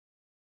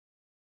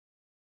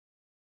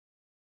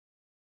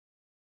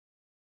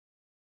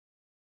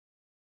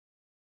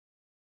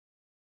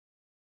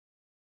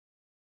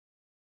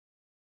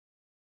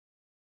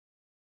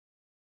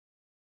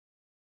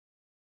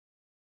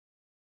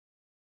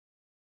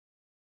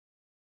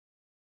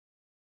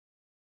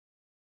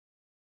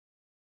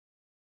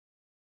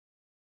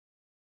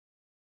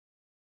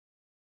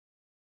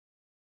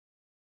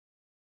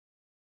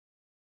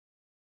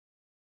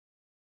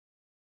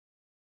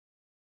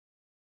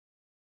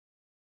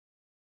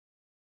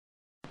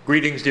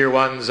Greetings, dear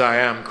ones. I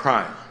am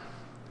Kryon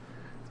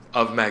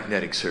of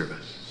Magnetic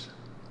Service.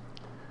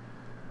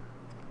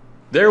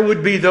 There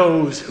would be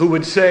those who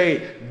would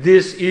say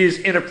this is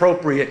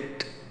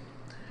inappropriate.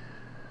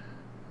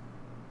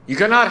 You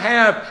cannot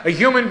have a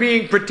human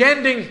being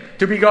pretending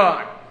to be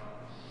God.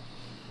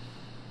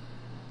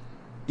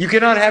 You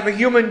cannot have a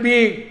human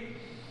being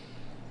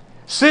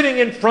sitting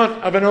in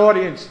front of an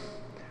audience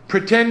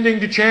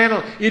pretending to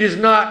channel. It is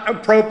not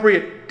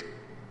appropriate.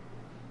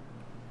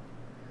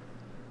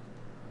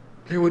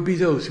 There would be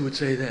those who would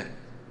say that.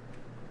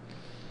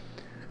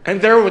 And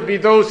there would be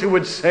those who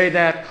would say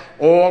that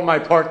all my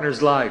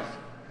partner's life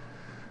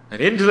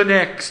and into the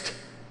next.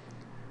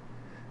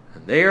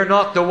 And they are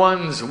not the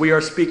ones we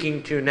are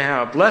speaking to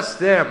now. Bless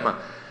them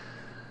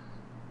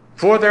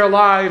for their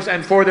lives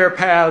and for their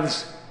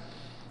paths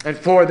and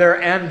for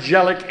their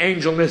angelic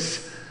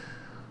angelness.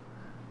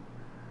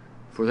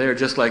 For they are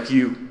just like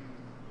you.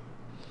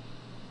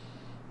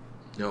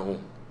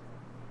 No.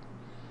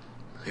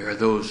 There are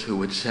those who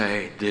would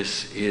say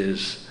this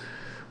is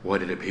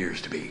what it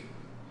appears to be.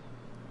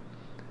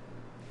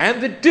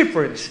 And the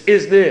difference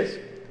is this,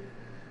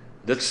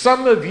 that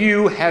some of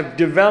you have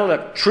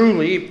developed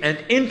truly an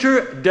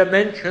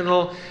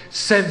interdimensional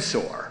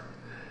sensor.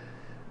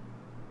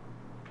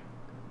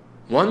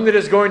 One that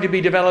is going to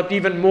be developed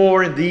even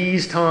more in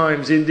these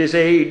times, in this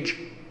age.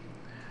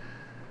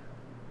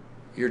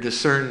 Your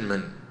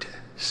discernment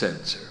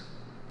sensor.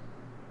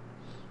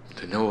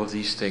 To know if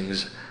these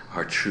things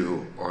are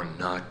true or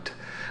not.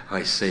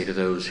 I say to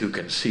those who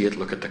can see it,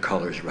 look at the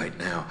colors right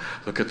now.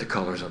 Look at the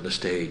colors on the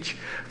stage.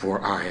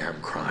 For I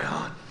am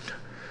Kryon.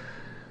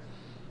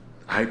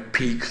 I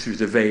peek through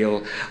the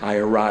veil. I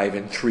arrive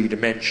in 3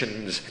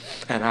 dimensions.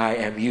 And I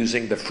am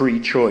using the free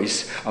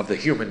choice of the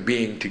human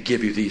being to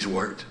give you these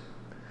words.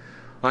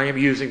 I am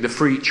using the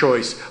free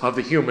choice of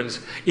the humans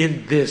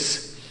in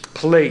this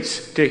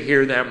place to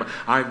hear them.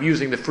 I'm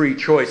using the free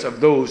choice of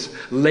those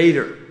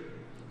later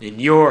in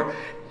your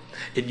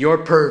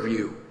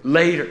purview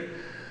later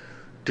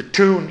to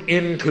tune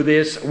into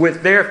this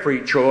with their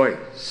free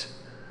choice.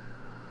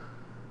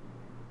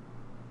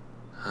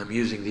 I'm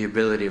using the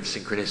ability of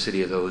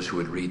synchronicity of those who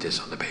would read this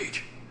on the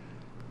page.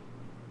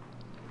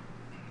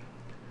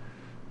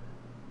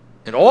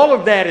 And all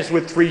of that is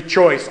with free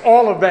choice.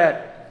 All of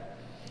that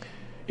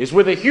is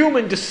with a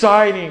human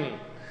deciding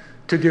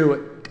to do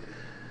it.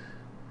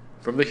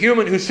 From the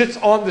human who sits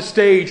on the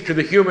stage to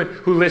the human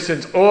who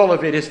listens, all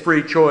of it is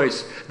free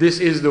choice. This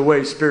is the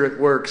way Spirit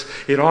works.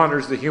 It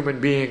honors the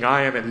human being.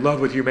 I am in love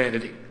with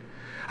humanity.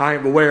 I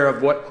am aware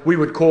of what we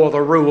would call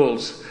the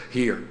rules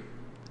here.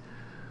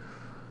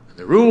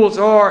 The rules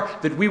are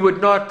that we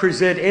would not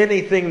present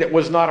anything that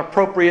was not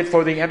appropriate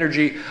for the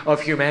energy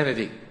of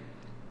humanity.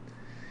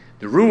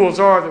 The rules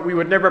are that we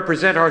would never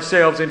present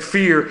ourselves in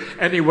fear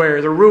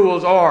anywhere. The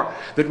rules are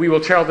that we will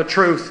tell the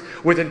truth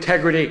with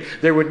integrity.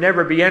 There would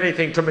never be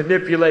anything to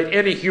manipulate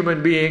any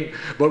human being,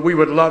 but we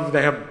would love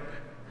them.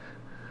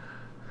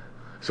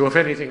 So if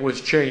anything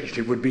was changed,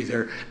 it would be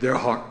their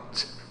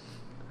hearts.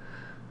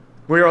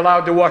 We are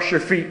allowed to wash your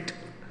feet.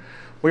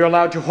 We are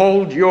allowed to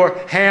hold your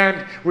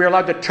hand. We are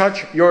allowed to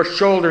touch your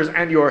shoulders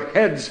and your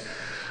heads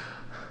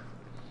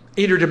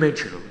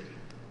interdimensionally.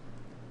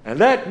 And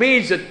that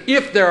means that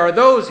if there are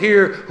those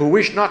here who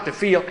wish not to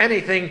feel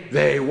anything,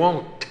 they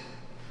won't.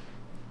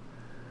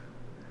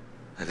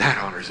 And that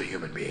honors a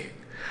human being.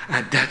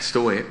 And that's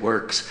the way it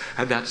works.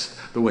 And that's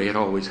the way it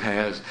always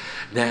has.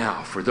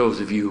 Now, for those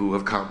of you who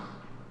have come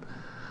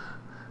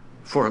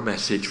for a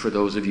message, for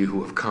those of you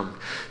who have come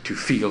to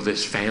feel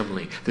this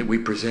family that we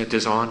present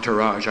as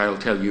entourage, I'll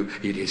tell you,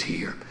 it is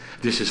here.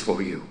 This is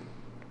for you.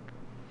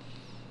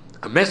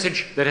 A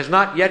message that has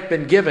not yet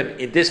been given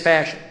in this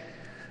fashion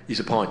is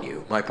upon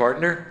you, my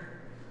partner.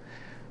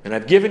 And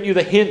I've given you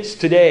the hints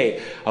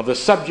today of the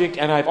subject,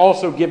 and I've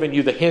also given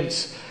you the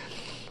hints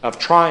of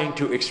trying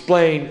to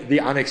explain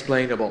the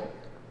unexplainable.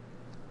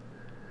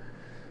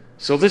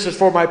 So this is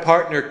for my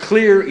partner.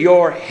 Clear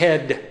your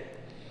head.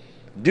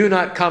 Do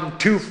not come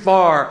too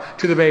far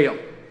to the veil.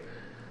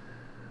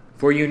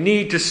 For you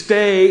need to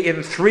stay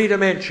in 3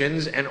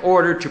 dimensions in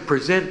order to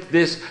present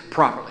this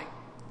properly.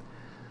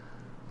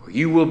 For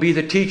you will be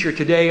the teacher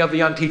today of the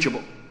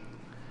unteachable.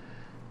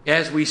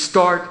 As we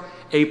start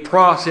a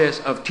process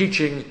of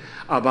teaching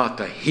about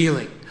the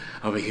healing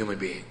of a human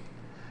being.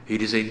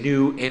 It is a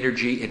new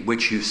energy in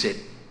which you sit.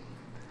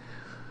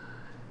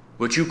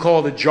 What you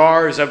call the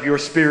jars of your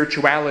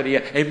spirituality,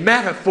 a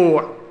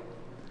metaphor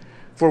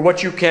for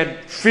what you can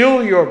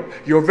fill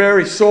your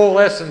very soul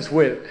essence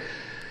with,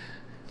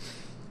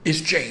 is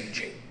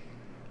changing.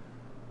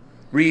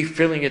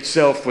 Refilling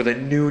itself with a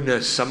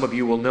newness. Some of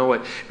you will know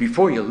it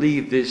before you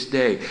leave this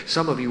day.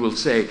 Some of you will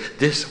say,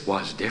 this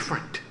was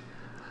different.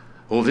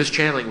 Oh, this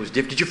channeling was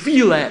different. Did you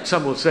feel that?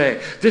 Some will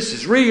say, this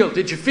is real.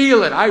 Did you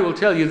feel it? I will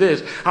tell you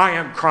this. I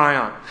am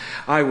Kryon.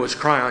 I was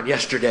Kryon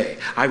yesterday.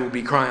 I will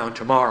be Kryon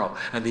tomorrow.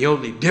 And the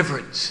only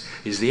difference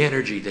is the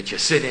energy that you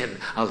sit in,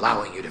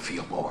 allowing you to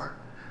feel more.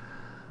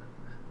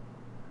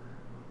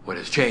 What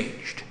has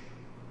changed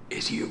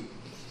is you.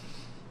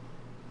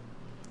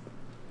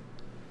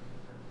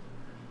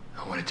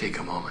 to take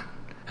a moment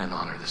and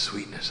honor the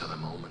sweetness of the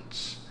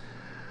moments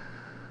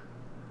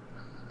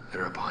that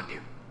are upon you.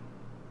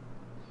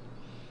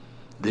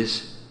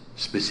 This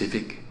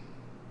specific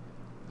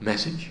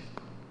message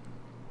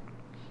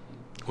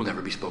will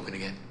never be spoken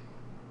again.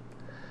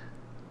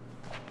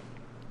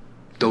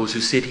 Those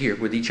who sit here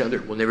with each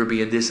other will never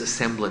be in this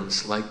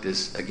assemblance like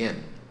this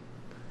again.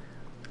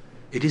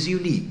 It is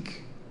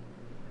unique.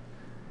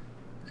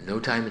 No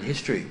time in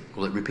history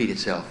will it repeat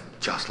itself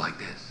just like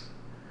this.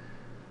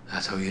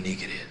 That's how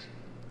unique it is.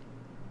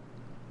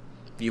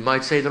 You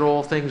might say that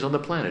all things on the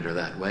planet are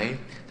that way.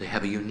 They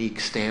have a unique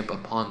stamp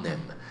upon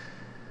them.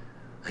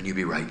 And you'd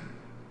be right.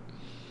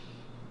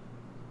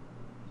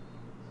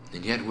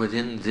 And yet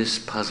within this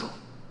puzzle,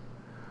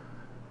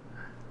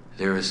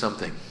 there is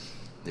something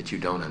that you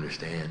don't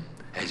understand.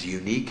 As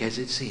unique as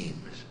it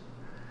seems,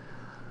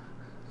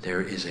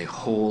 there is a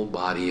whole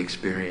body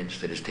experience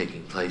that is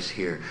taking place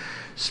here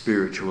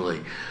spiritually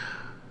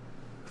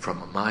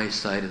from my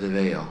side of the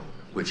veil,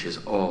 which is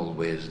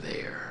always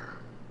there.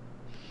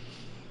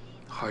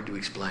 Hard to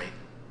explain.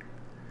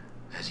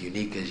 As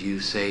unique as you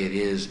say it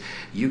is,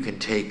 you can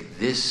take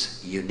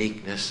this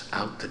uniqueness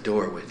out the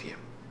door with you.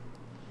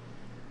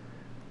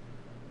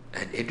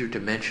 And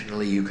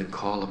interdimensionally you can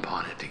call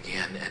upon it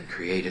again and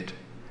create it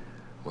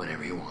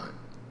whenever you want.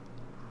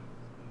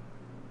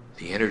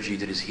 The energy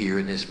that is here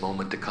in this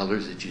moment, the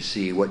colors that you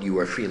see, what you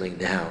are feeling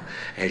now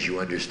as you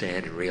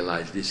understand and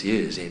realize this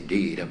is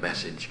indeed a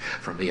message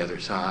from the other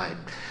side.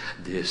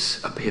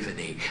 This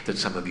epiphany that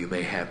some of you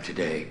may have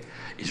today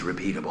is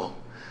repeatable.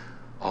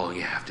 All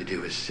you have to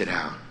do is sit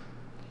down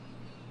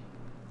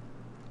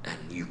and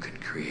you can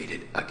create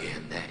it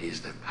again. That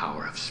is the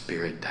power of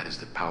spirit. That is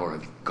the power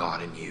of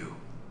God in you.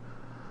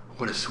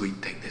 What a sweet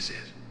thing this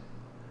is.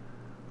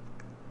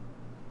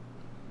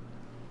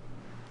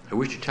 I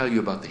wish to tell you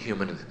about the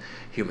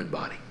human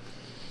body.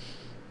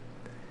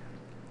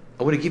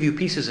 I want to give you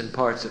pieces and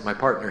parts that my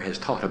partner has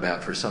taught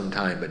about for some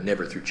time, but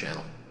never through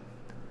channel.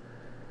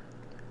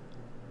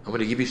 I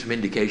want to give you some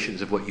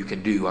indications of what you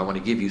can do. I want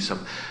to give you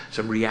some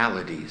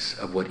realities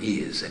of what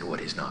is and what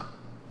is not.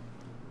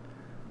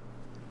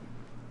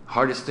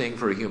 Hardest thing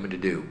for a human to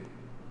do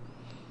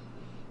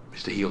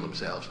is to heal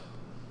themselves.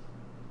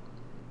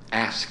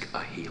 Ask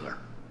a healer.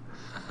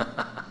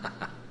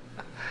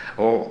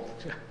 Oh,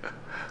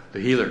 the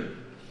healer.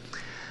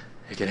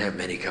 They can have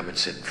many come and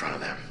sit in front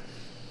of them.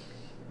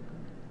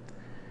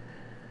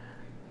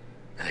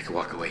 And they can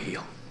walk away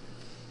healed.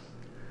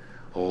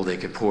 Oh, they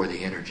can pour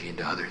the energy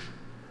into others.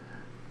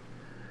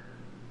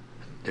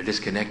 They're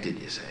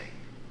disconnected, you say.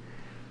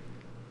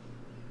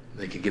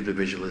 They can give the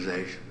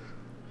visualization.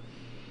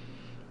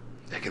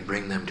 They can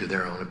bring them to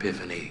their own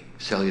epiphany.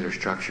 Cellular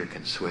structure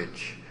can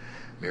switch.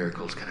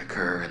 Miracles can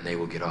occur, and they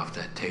will get off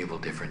that table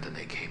different than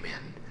they came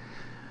in.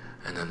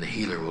 And then the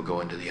healer will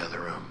go into the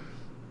other room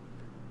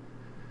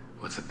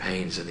with the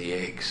pains and the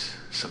aches,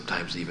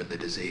 sometimes even the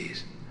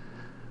disease.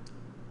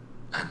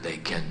 And they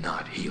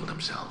cannot heal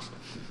themselves.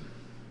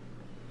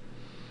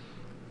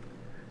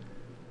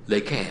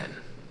 They can,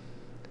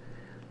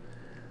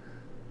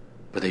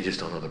 but they just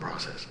don't know the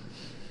process.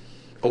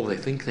 Oh, they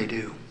think they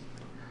do.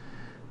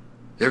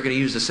 They're going to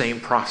use the same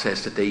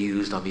process that they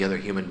used on the other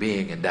human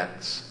being, and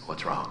that's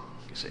what's wrong,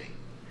 you see.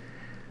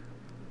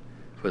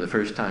 For the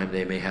first time,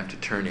 they may have to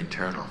turn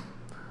internal.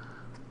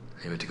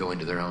 They have to go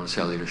into their own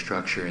cellular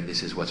structure, and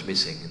this is what's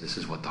missing, and this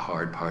is what the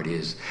hard part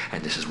is,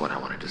 and this is what I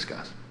want to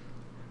discuss.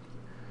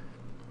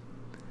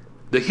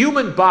 The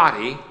human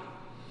body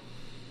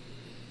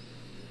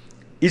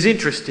is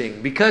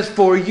interesting because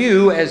for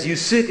you, as you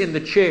sit in the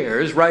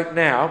chairs right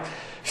now,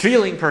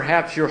 feeling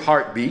perhaps your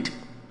heartbeat,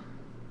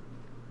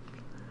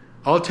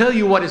 I'll tell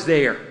you what is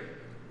there.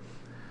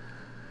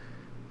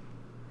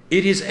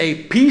 It is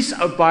a piece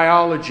of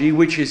biology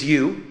which is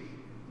you,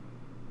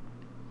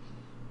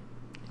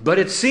 but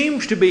it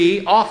seems to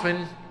be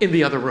often in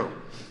the other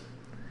room.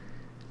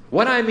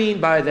 What I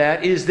mean by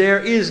that is there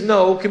is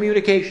no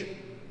communication.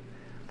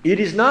 It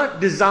is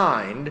not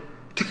designed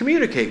to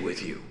communicate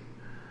with you.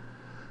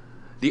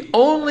 The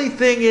only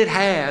thing it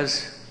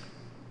has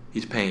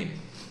is pain.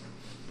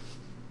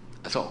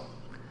 That's all.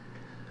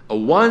 A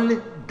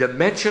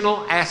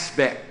one-dimensional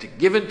aspect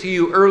given to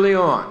you early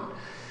on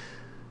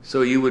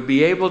so you would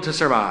be able to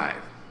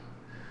survive.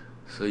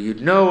 So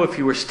you'd know if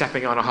you were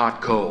stepping on a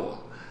hot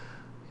coal.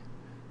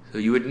 So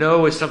you would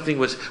know if something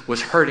was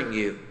hurting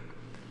you,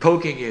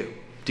 poking you,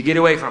 to get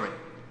away from it.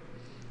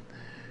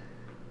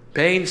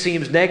 Pain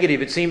seems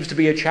negative. It seems to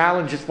be a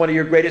challenge. It's one of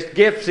your greatest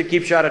gifts. It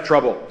keeps you out of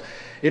trouble.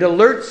 It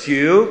alerts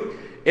you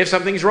if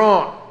something's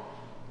wrong.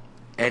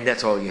 And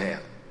that's all you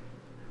have.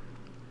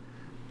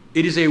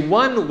 It is a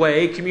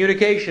one-way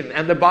communication,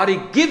 and the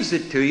body gives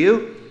it to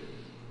you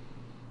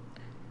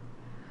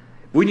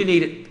when you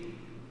need it.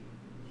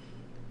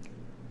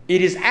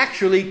 It is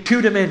actually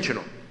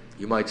two-dimensional,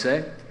 you might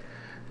say.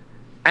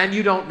 And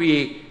you don't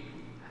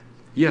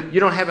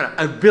have an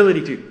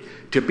ability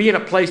to be in a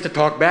place to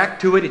talk back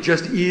to it. It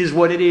just is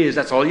what it is.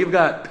 That's all you've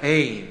got.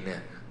 Pain.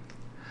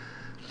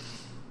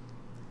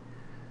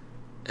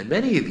 And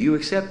many of you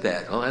accept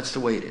that. Oh, that's the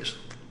way it is.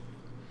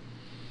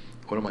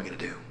 What am I going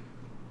to do?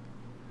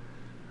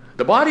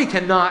 The body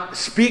cannot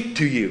speak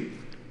to you,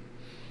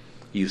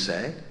 you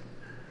say.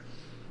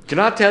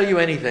 Cannot tell you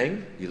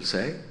anything, you'll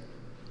say.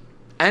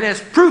 And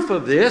as proof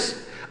of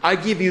this, I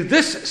give you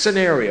this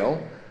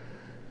scenario,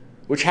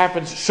 which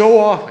happens so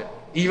often,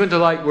 even to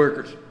light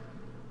workers.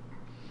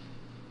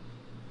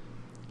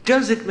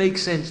 Does it make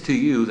sense to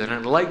you that an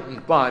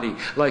enlightened body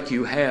like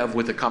you have,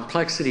 with the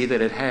complexity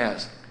that it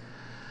has,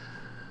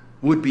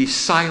 would be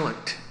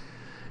silent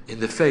in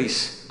the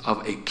face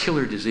of a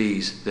killer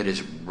disease that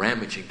is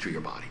ramaging through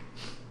your body?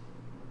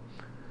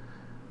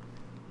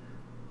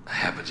 It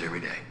happens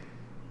every day.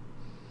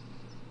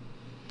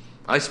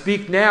 I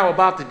speak now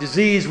about the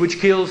disease which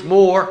kills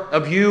more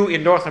of you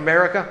in North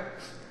America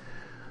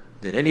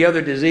than any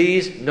other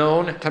disease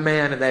known to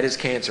man, and that is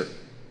cancer.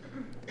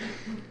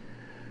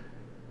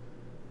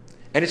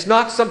 And it's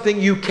not something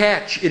you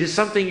catch. It is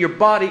something your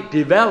body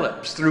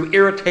develops through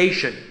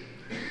irritation.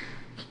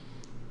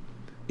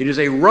 It is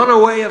a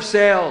runaway of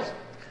cells.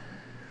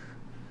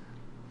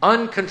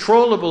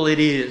 Uncontrollable it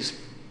is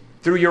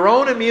through your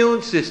own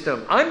immune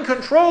system.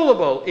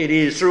 Uncontrollable it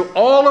is through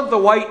all of the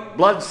white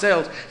blood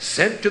cells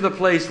sent to the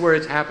place where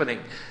it's happening.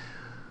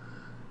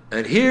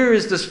 And here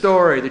is the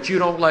story that you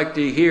don't like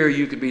to hear.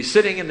 You could be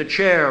sitting in the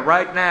chair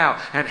right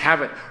now and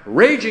have it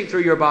raging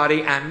through your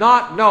body and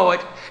not know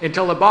it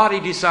until the body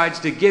decides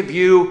to give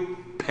you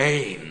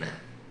pain.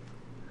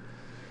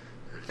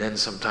 Then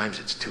sometimes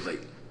it's too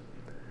late.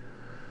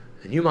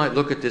 And you might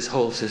look at this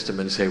whole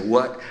system and say,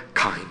 what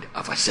kind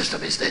of a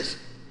system is this?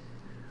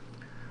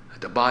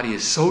 The body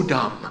is so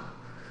dumb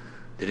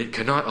that it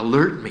cannot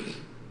alert me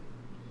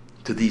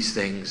to these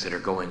things that are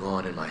going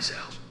on in my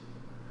cells.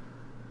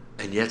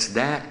 And yet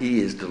that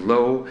is the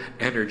low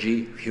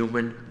energy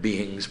human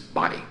being's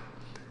body.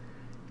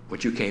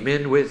 What you came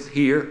in with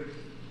here.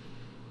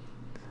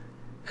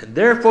 And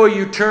therefore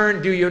you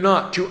turn, do you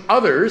not, to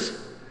others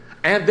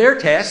and their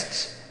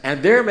tests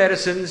and their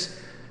medicines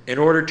in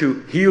order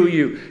to heal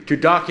you, to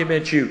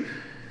document you,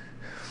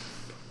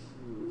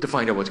 to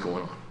find out what's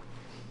going on.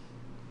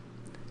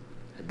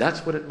 And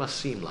that's what it must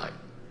seem like.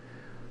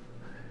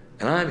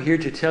 And I'm here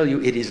to tell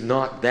you it is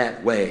not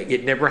that way.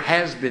 It never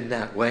has been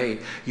that way.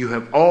 You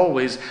have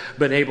always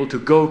been able to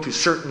go to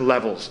certain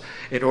levels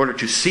in order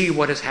to see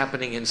what is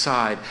happening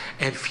inside,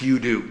 and few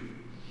do.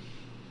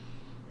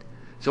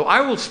 So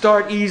I will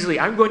start easily.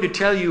 I'm going to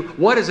tell you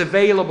what is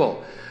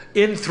available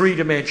in 3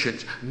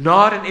 dimensions,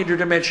 not an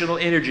interdimensional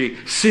energy,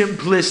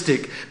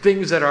 simplistic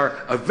things that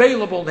are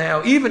available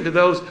now, even to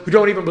those who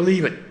don't even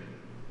believe it.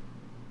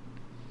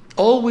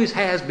 Always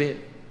has been.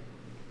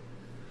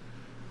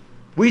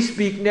 We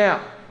speak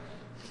now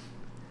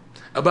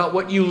about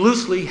what you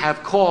loosely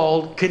have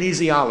called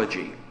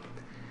kinesiology.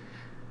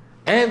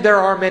 And there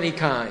are many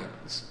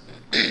kinds.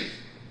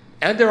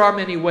 And there are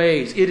many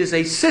ways. It is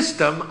a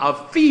system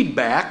of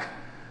feedback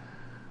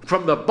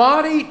from the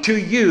body to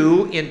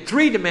you in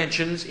 3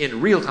 dimensions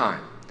in real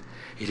time.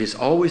 It has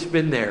always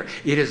been there.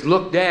 It is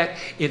looked at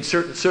in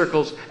certain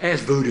circles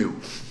as voodoo.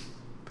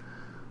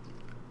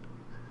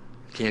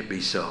 Can't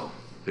be so.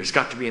 There's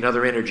got to be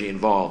another energy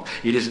involved.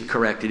 It isn't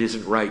correct. It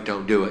isn't right.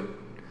 Don't do it.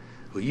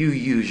 Well, you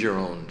use your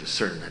own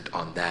discernment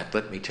on that.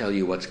 Let me tell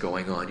you what's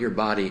going on. Your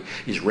body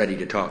is ready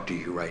to talk to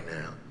you right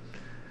now.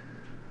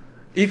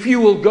 If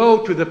you will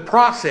go to the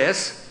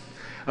process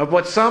of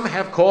what some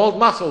have called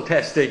muscle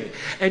testing,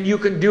 and you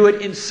can do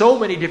it in so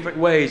many different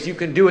ways. You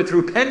can do it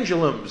through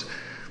pendulums.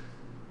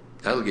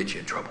 That'll get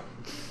you in trouble.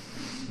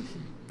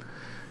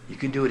 You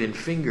can do it in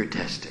finger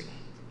testing.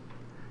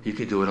 You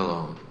can do it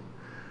alone.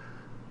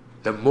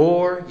 The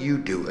more you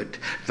do it,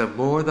 the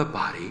more the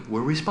body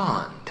will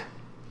respond.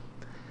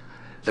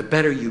 The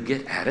better you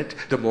get at it,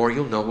 the more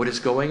you'll know what is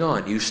going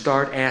on. You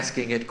start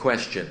asking it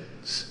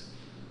questions.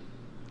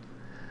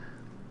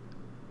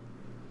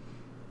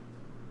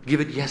 Give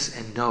it yes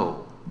and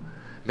no.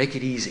 Make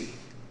it easy.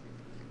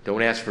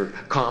 Don't ask for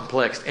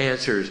complex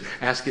answers.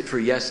 Ask it for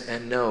yes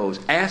and no's.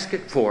 Ask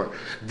it for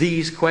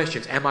these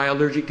questions. Am I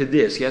allergic to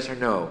this? Yes or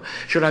no?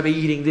 Should I be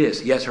eating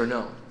this? Yes or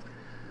no?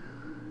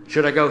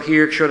 Should I go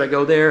here? Should I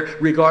go there?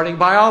 Regarding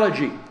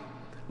biology,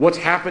 what's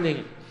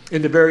happening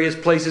in the various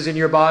places in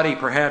your body,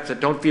 perhaps, that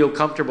don't feel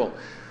comfortable?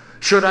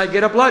 Should I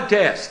get a blood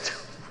test?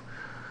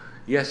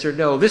 Yes or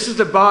no? This is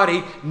the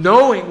body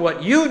knowing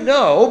what you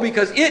know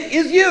because it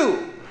is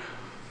you.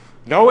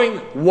 Knowing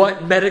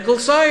what medical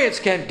science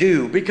can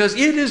do because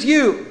it is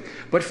you.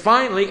 But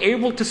finally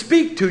able to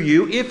speak to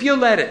you if you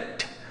let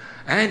it.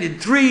 And in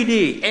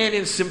 3D and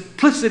in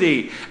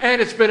simplicity. And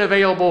it's been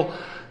available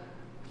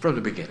from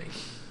the beginning.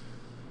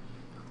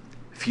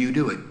 If you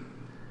do it,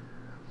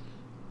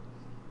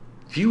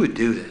 if you would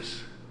do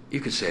this,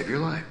 you could save your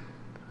life.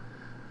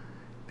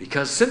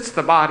 Because since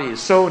the body is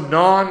so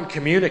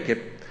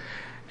non-communicative,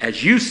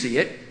 as you see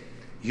it,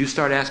 you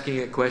start asking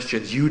it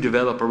questions, you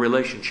develop a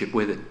relationship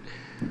with it.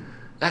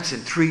 That's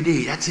in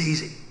 3D, that's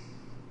easy.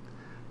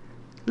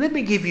 Let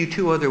me give you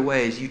 2 other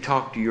ways you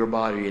talk to your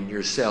body and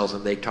your cells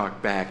and they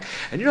talk back.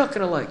 And you're not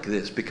going to like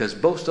this because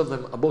both of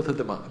them,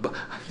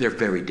 they're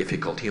very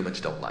difficult. Humans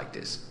don't like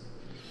this.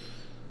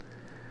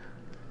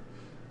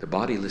 The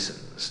body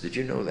listens. Did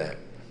you know that?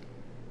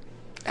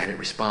 And it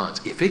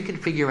responds. If it can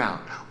figure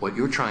out what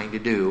you're trying to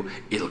do,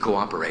 it'll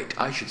cooperate.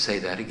 I should say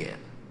that again.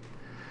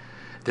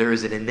 There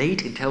is an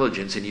innate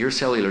intelligence in your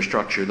cellular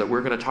structure that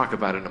we're going to talk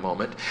about in a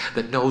moment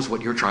that knows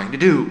what you're trying to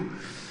do.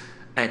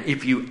 And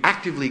if you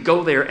actively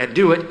go there and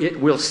do it, it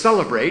will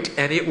celebrate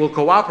and it will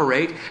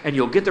cooperate and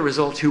you'll get the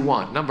results you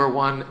want. Number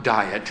one,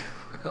 diet.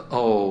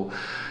 Oh,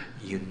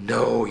 you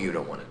know you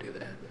don't want to do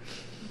that.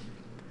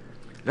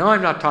 Now,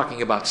 I'm not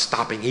talking about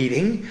stopping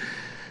eating.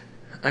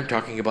 I'm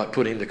talking about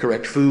putting the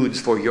correct foods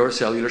for your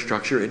cellular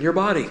structure in your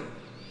body.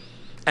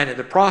 And in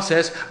the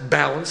process,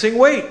 balancing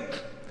weight.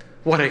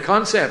 What a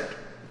concept.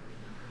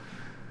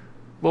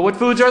 Well, what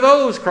foods are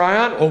those,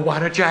 Kryon? Oh, why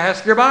don't you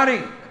ask your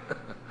body?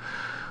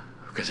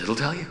 Because it'll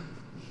tell you.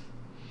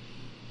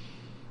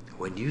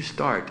 When you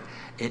start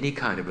any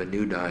kind of a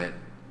new diet,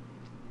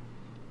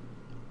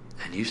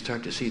 and you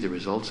start to see the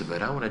results of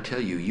it, I want to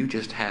tell you, you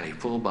just had a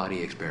full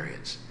body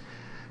experience.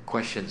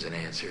 Questions and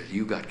answers.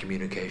 You got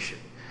communication.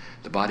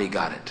 The body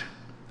got it.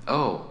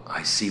 Oh,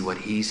 I see what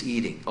he's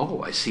eating.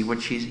 Oh, I see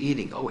what she's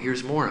eating. Oh,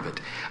 here's more of it.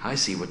 I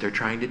see what they're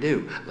trying to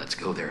do. Let's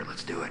go there.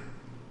 Let's do it.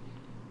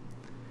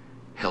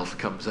 Health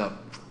comes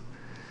up.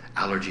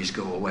 Allergies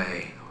go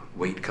away.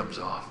 Weight comes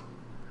off.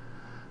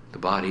 The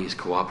body is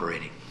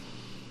cooperating.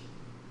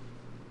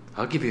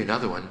 I'll give you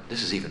another one.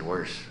 This is even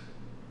worse.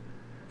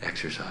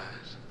 Exercise.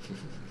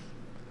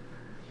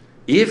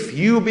 If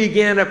you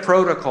begin a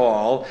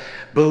protocol,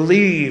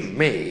 believe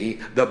me,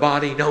 the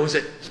body knows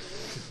it.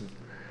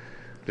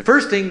 The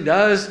first thing it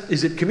does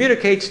is it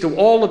communicates to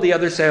all of the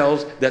other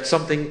cells that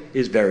something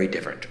is very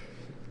different.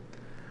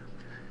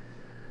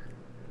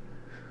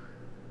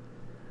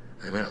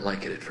 I may not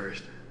like it at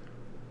first,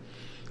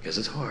 because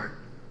it's hard.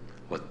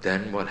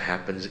 What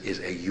happens is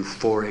a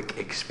euphoric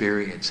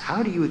experience.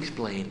 How do you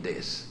explain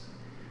this?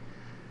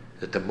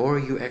 That the more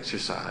you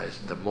exercise,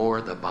 the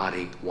more the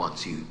body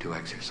wants you to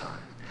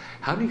exercise.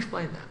 How do you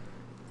explain that?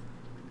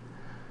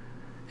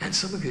 And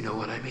some of you know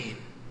what I mean.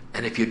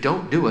 And if you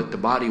don't do it, the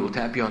body will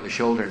tap you on the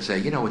shoulder and say,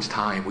 you know, it's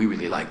time. We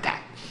really like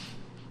that.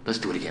 Let's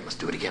do it again. Let's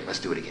do it again. Let's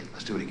do it again.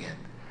 Let's do it again.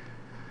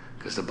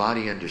 Because the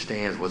body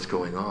understands what's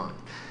going on.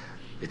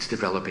 It's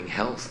developing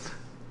health.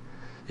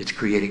 It's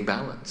creating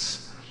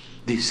balance.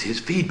 This is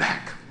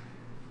feedback.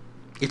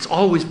 It's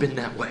always been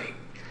that way.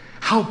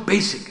 How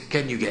basic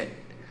can you get?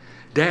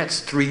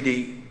 That's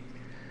 3D.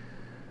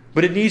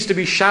 But it needs to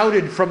be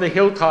shouted from the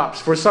hilltops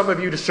for some of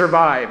you to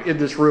survive in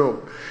this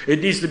room. It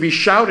needs to be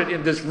shouted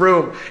in this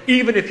room.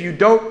 Even if you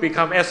don't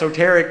become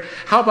esoteric,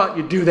 how about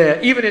you do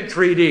that, even in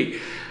 3D?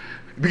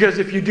 Because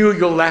if you do,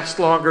 you'll last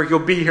longer. You'll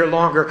be here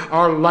longer.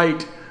 Our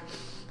light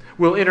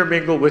will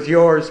intermingle with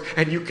yours,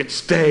 and you can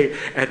stay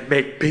and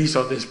make peace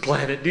on this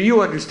planet. Do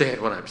you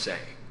understand what I'm saying?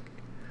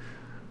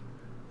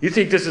 You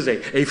think this is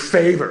a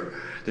favor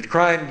that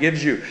Kryon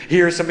gives you?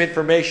 Here's some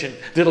information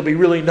that'll be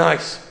really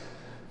nice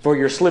for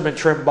your slim and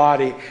trim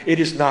body. It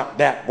is not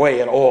that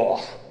way at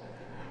all.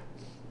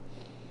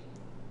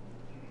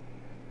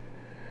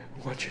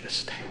 We want you to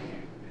stay.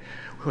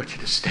 We want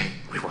you to stay.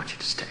 We want you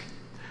to stay.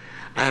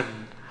 And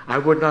I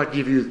would not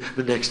give you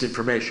the next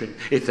information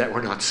if that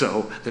were not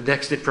so. The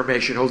next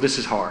information, oh, this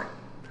is hard.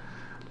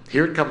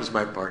 Here it comes,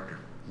 my partner.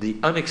 The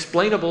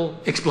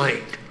unexplainable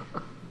explained.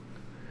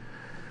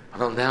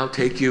 I'll now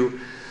take you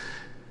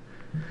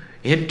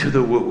into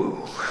the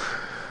woo-woo.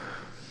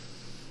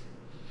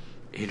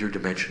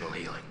 Interdimensional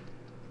healing.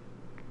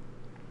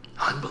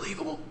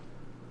 Unbelievable.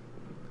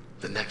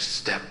 The next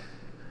step,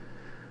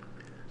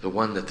 the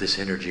one that this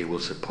energy will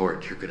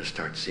support, you're going to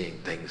start seeing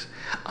things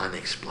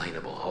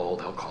unexplainable. Oh,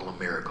 they'll call them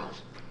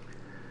miracles.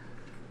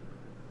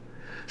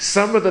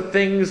 Some of the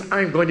things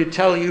I'm going to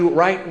tell you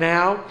right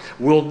now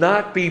will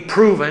not be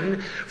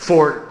proven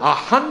for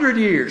 100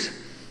 years.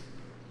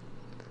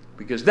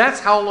 Because that's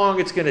how long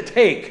it's going to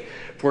take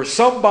for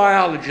some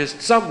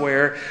biologist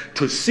somewhere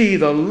to see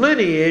the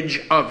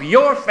lineage of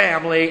your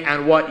family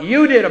and what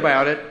you did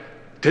about it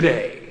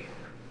today.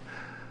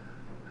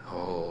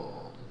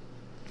 Oh,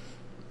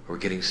 we're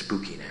getting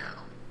spooky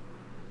now.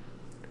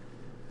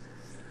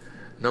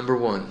 Number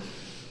one,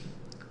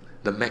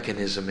 the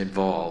mechanism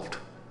involved.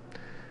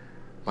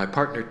 My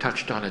partner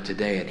touched on it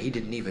today, and he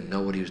didn't even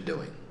know what he was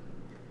doing.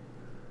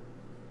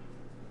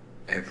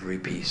 Every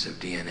piece of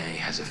DNA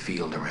has a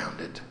field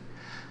around it.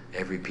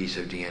 Every piece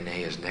of DNA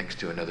is next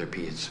to another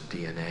piece of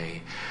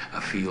DNA.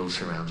 A field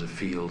surrounds a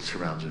field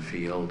surrounds a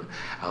field.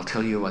 I'll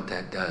tell you what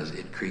that does.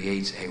 It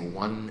creates a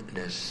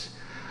oneness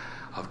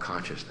of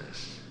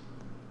consciousness.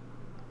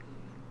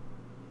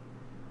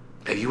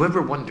 Have you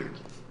ever wondered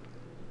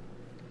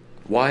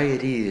why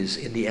it is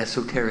in the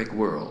esoteric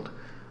world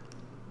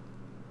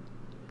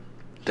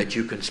that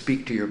you can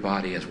speak to your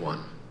body as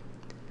one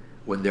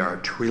when there are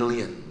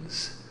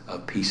trillions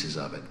of pieces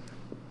of it?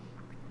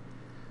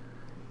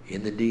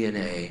 In the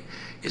DNA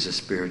is a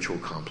spiritual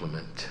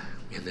complement.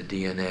 In the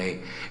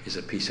DNA is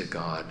a piece of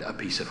God, a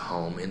piece of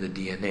home. In the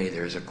DNA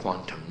there is a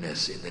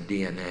quantumness. In the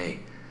DNA,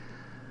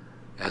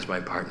 as my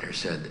partner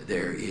said,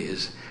 there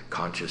is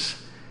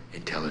conscious,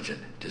 intelligent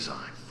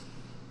design.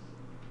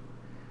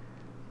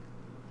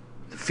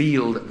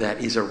 field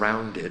that is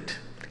around it,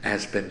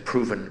 has been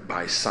proven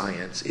by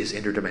science, is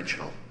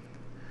interdimensional.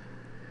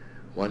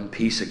 One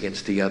piece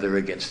against the other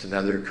against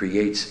another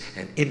creates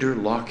an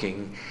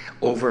interlocking,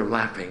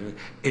 overlapping,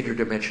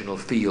 interdimensional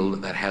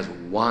field that has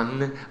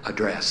one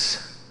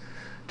address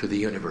to the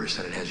universe,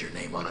 and it has your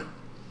name on it.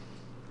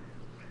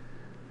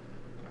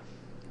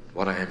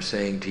 What I am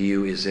saying to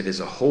you is it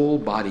is a whole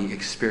body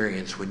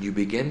experience. When you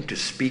begin to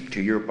speak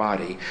to your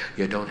body,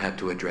 you don't have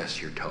to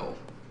address your toe.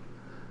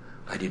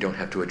 And you don't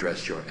have to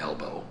address your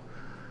elbow.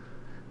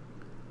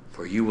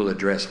 For you will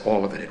address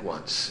all of it at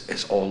once,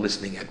 as all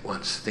listening at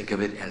once. Think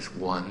of it as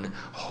one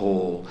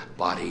whole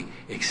body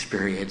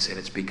experience, and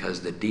it's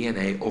because the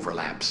DNA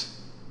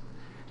overlaps.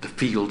 The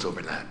fields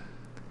overlap.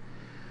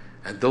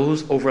 And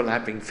those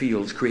overlapping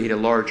fields create a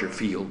larger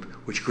field,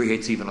 which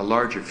creates even a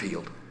larger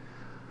field.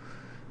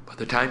 By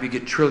the time you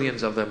get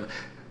trillions of them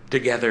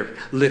together,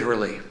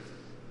 literally,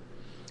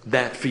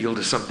 that field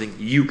is something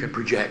you can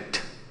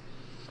project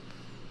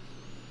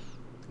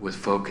with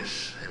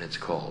focus, and it's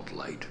called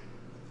light.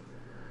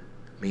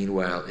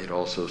 Meanwhile, it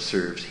also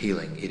serves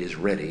healing. It is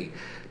ready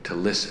to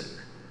listen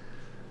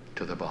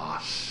to the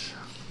boss.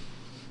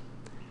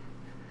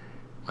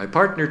 My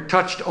partner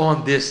touched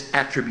on this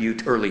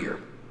attribute earlier.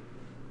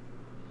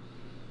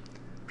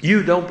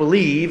 You don't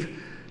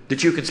believe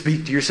that you can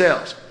speak to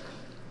yourselves.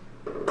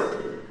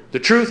 The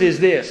truth is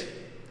this.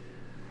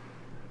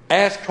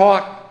 As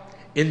taught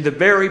in the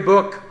very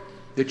book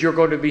that you're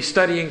going to be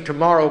studying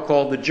tomorrow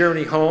called The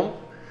Journey Home,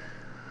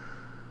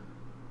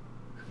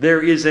 there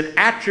is an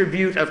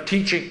attribute of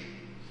teaching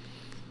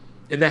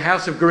in the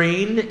House of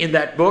Green in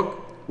that book,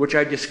 which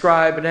I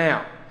describe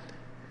now.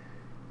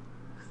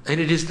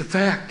 And it is the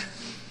fact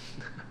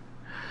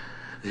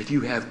that you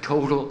have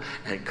total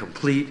and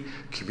complete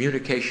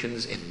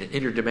communications in an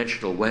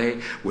interdimensional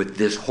way with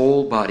this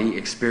whole body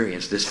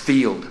experience, this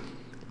field.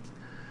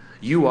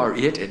 You are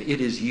it and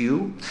it is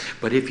you,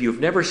 but if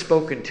you've never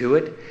spoken to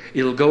it,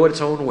 it'll go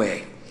its own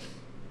way.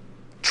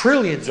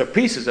 Trillions of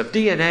pieces of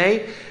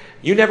DNA,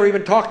 you never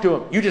even talk to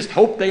them. You just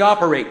hope they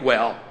operate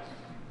well.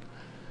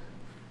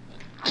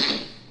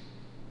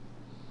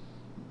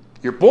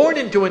 You're born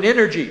into an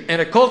energy and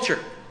a culture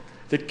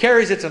that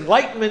carries its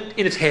enlightenment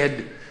in its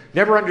head,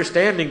 never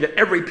understanding that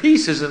every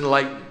piece is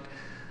enlightened.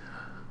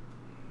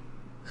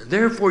 And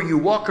therefore you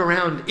walk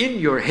around in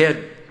your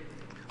head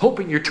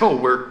hoping your toe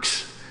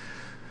works,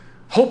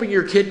 hoping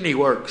your kidney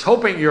works,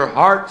 hoping your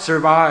heart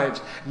survives,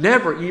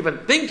 never even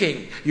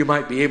thinking you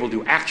might be able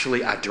to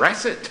actually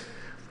address it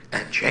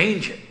and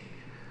change it.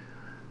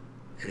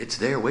 And it's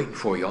there waiting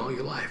for you all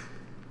your life.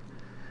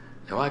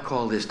 Now I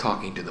call this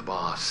talking to the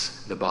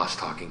boss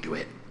talking to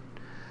it.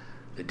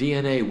 The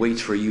DNA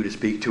waits for you to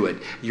speak to it,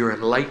 your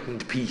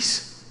enlightened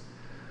piece.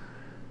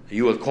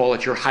 You will call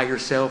it your higher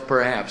self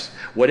perhaps,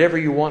 whatever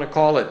you want to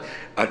call it,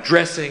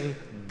 addressing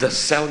the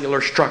cellular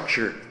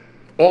structure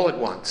all at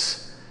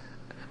once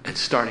and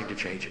starting to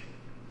change it.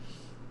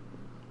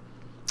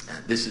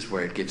 And this is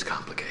where it gets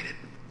complicated.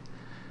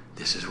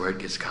 This is where it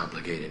gets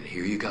complicated.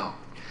 Here you go.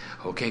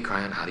 Okay,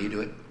 Kryon, how do you do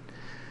it?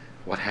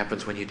 What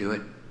happens when you do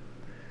it?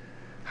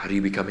 How do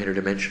you become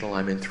interdimensional?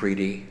 I'm in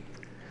 3D.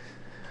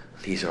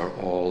 These are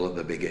all of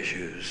the big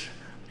issues.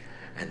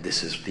 And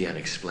this is the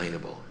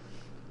unexplainable.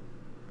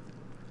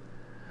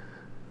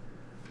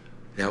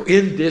 Now,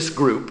 in this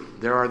group,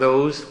 there are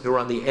those who are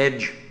on the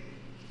edge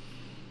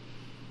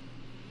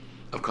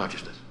of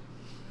consciousness.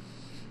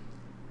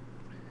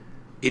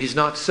 It is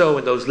not so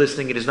in those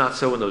listening. It is not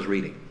so in those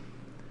reading.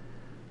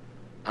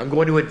 I'm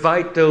going to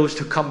invite those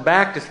to come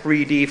back to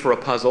 3D for a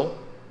puzzle.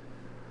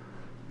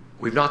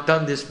 We've not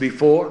done this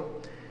before.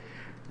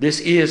 This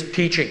is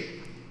teaching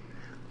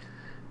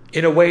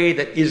in a way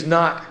that is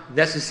not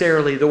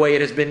necessarily the way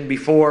it has been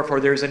before, for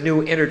there's a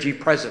new energy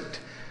present.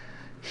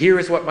 Here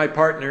is what my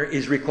partner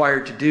is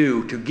required to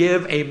do, to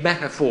give a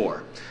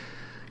metaphor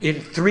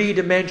in 3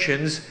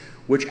 dimensions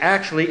which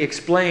actually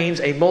explains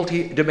a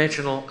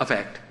multi-dimensional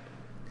effect.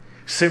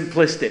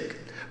 Simplistic.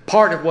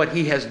 Part of what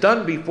he has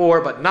done before,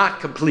 but not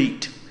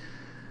complete.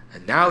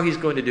 And now he's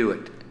going to do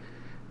it.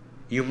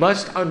 You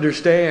must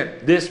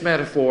understand this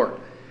metaphor.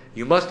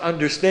 You must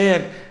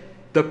understand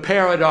the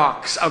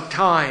paradox of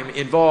time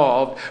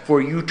involved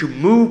for you to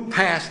move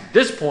past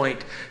this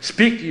point,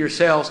 speak to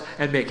yourselves,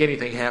 and make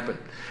anything happen.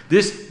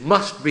 This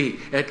must be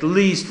at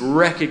least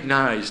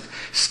recognized,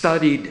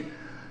 studied,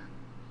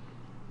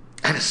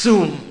 and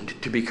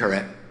assumed to be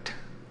correct.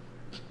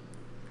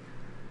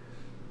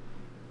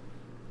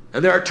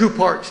 And there are 2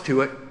 parts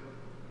to it.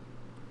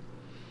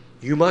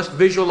 You must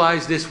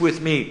visualize this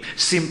with me,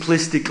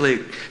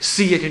 simplistically.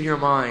 See it in your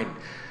mind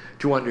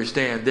to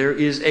understand. There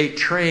is a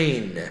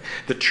train.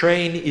 The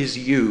train is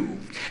you.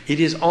 It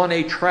is on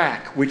a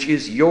track, which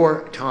is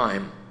your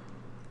time.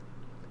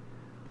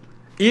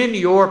 In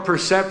your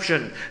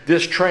perception,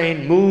 this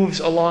train moves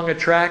along a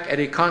track at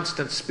a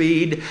constant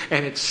speed,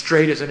 and it's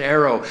straight as an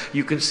arrow.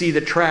 You can see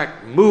the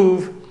track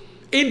move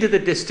into the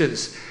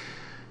distance.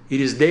 It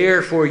is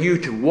there for you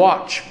to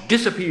watch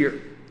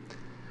disappear,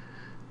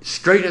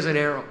 straight as an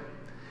arrow.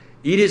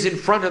 It is in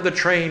front of the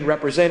train,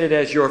 represented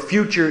as your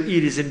future.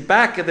 It is in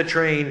back of the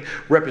train,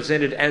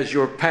 represented as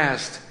your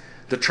past.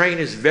 The train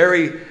is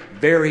very,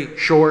 very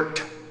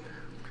short.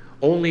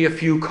 Only a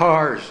few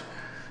cars.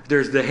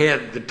 There's the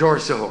head, the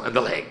torso, and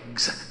the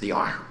legs, the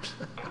arms.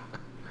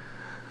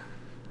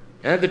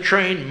 And the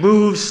train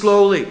moves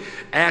slowly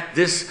at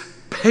this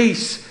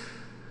pace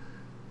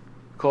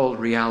called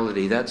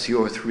reality. That's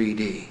your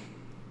 3D.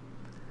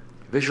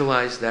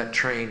 Visualize that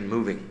train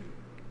moving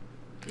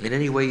in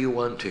any way you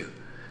want to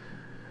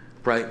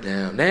right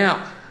now.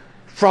 Now,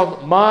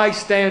 from my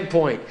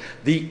standpoint,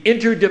 the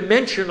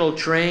interdimensional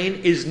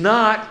train is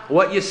not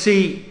what you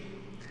see.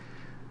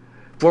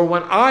 For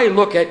when I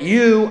look at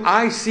you,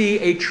 I see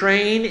a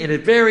train in a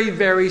very,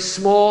 very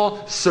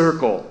small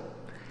circle.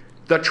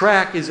 The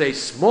track is a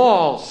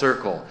small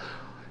circle.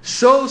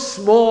 So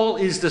small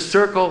is the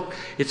circle,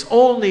 it's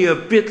only a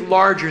bit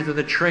larger than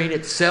the train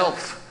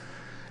itself.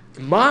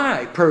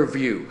 My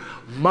purview,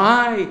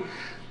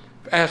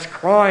 as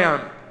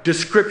Kryon,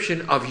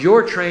 description of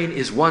your train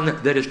is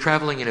one that is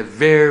traveling in a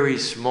very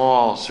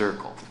small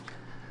circle.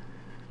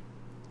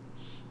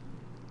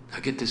 Now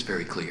get this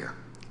very clear.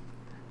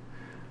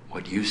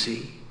 What you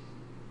see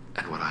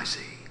and what I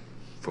see.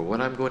 For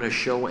what I'm going to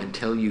show and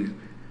tell you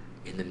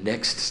in the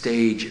next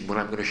stage, and what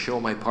I'm going to show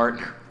my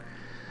partner,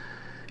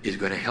 is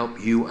going to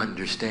help you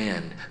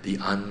understand the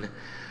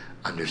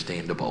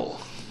ununderstandable.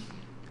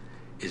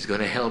 Is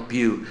going to help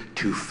you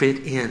to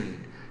fit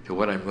in to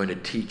what I'm going to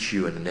teach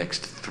you in the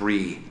next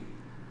 3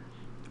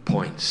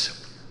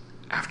 points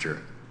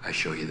after I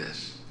show you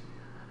this.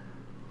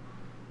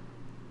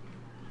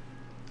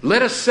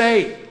 Let us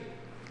say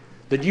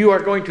that you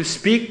are going to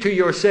speak to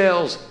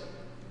yourselves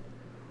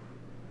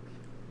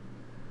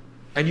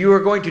and you are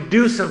going to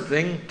do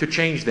something to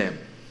change them.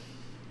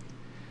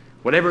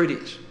 Whatever it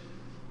is.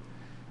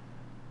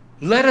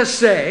 Let us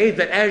say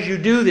that as you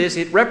do this,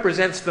 it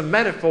represents the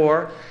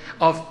metaphor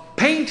of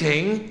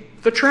painting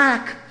the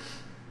track.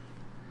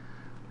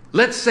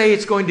 Let's say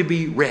it's going to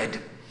be red,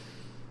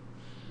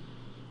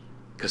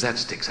 because that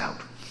sticks out.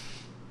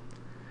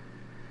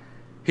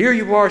 Here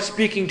you are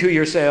speaking to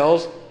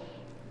yourselves,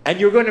 and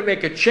you're going to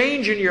make a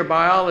change in your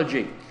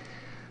biology.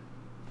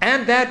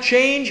 And that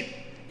change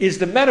is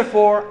the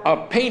metaphor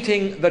of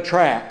painting the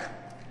track.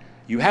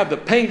 You have the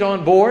paint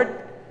on board.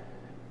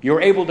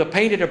 You're able to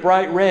paint it a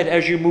bright red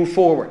as you move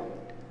forward.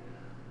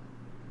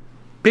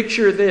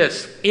 Picture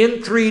this.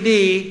 In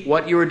 3D,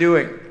 what you are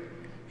doing.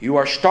 You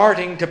are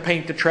starting to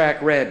paint the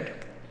track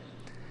red.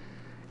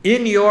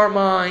 In your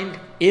mind,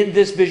 in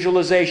this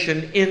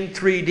visualization, in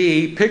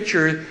 3D,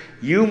 picture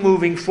you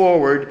moving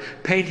forward,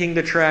 painting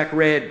the track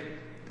red.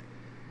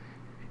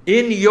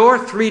 In your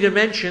 3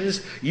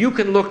 dimensions, you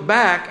can look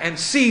back and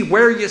see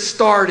where you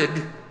started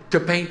to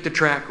paint the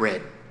track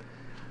red.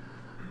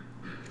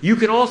 You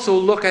can also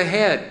look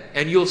ahead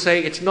and you'll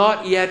say, it's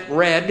not yet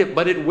red,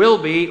 but it will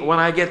be when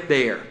I get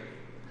there.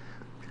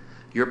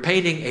 You're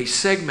painting a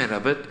segment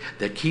of it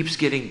that keeps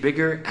getting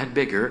bigger and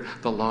bigger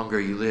the longer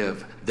you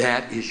live.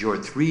 That is your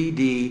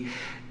 3D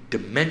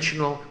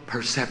dimensional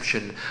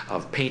perception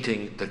of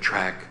painting the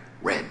track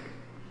red.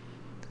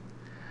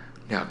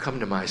 Now come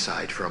to my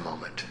side for a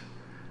moment.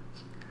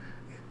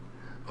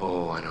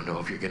 Oh, I don't know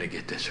if you're going to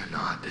get this or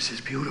not. This is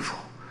beautiful.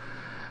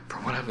 For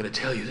what I'm going to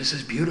tell you, this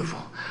is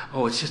beautiful.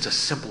 Oh, it's just a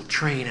simple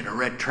train and a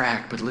red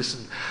track, but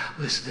listen,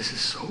 this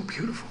is so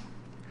beautiful.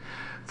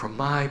 From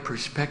my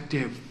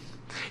perspective,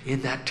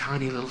 in that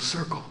tiny little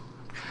circle,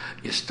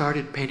 you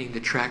started painting the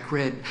track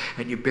red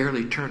and you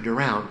barely turned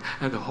around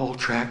and the whole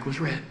track was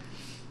red.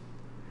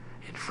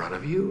 In front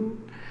of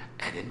you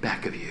and in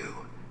back of you,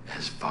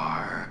 as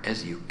far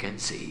as you can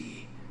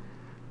see,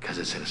 because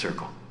it's in a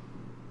circle.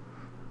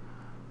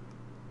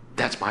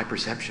 That's my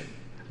perception.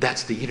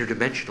 That's the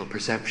interdimensional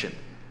perception.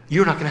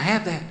 You're not going to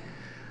have that.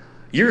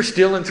 You're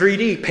still in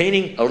 3D,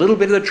 painting a little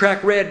bit of the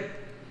track red,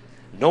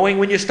 knowing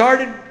when you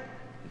started,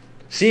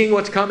 seeing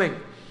what's coming,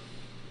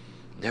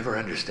 never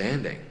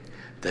understanding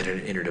that in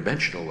an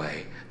interdimensional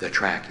way, the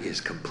track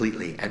is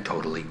completely and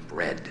totally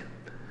red.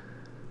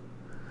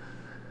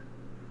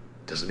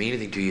 Doesn't mean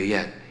anything to you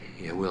yet.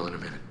 It will in a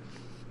minute.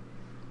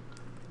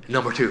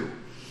 Number 2.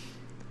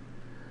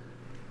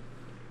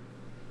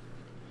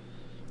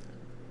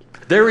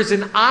 There is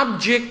an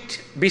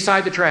object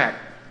beside the track.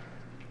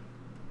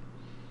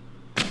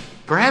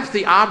 Perhaps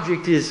the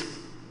object is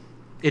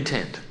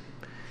intent.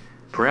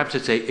 Perhaps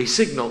it's a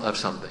signal of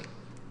something.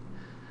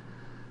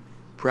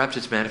 Perhaps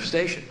it's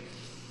manifestation.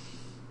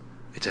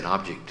 It's an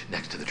object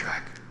next to the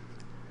track.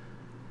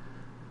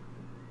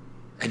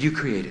 And you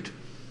create it.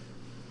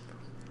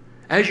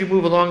 As you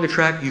move along the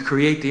track, you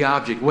create the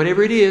object.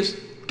 Whatever it is,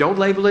 don't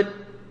label it.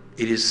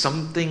 It is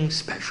something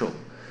special.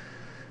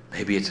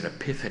 Maybe it's an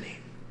epiphany.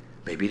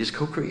 Maybe it is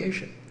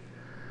co-creation.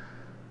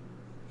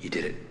 You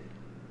did it.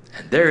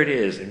 And there it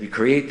is. And you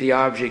create the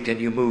object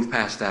and you move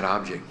past that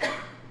object.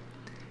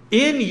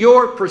 In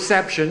your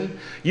perception,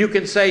 you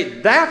can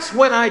say, that's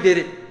when I did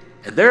it.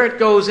 And there it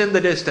goes in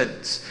the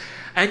distance.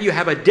 And you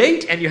have a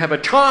date and you have a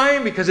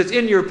time because it's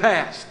in your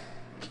past.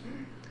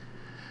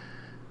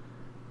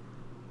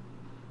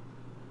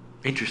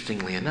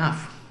 interestingly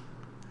enough,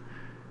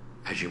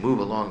 as you move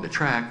along the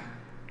track,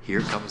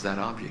 here comes that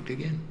object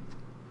again.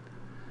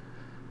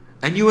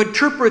 And you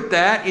interpret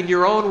that in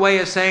your own way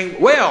as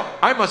saying, well,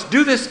 I must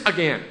do this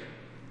again.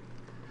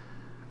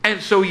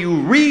 And so you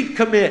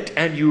recommit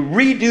and you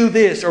redo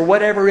this or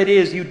whatever it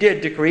is you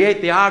did to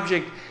create the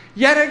object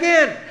yet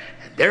again.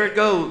 And there it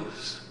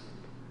goes.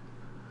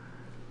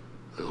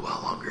 A little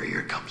while longer, here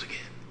it comes again.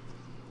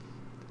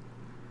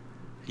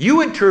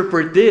 You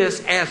interpret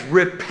this as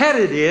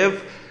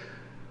repetitive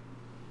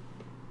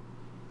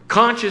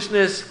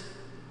consciousness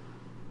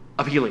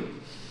of healing.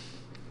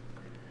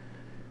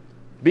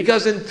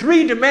 Because in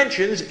 3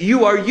 dimensions,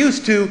 you are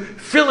used to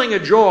filling a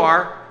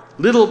jar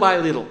little by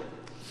little,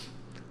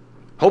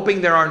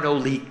 hoping there are no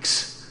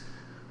leaks,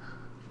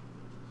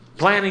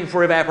 planning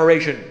for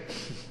evaporation.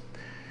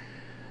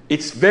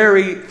 It's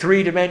very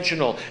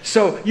 3-dimensional.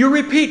 So you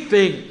repeat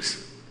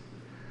things.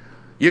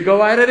 You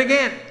go at it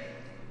again.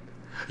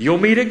 You'll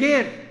meet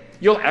again.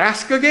 You'll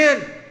ask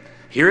again.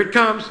 Here it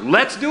comes.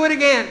 Let's do it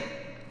again.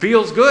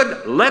 Feels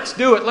good? Let's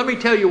do it. Let me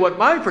tell you what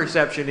my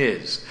perception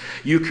is.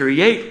 You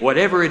create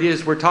whatever it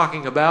is we're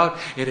talking about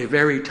in a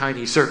very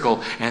tiny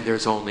circle, and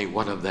there's only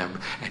one of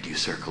them, and you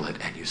circle it,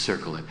 and you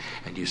circle it,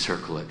 and you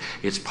circle it.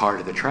 It's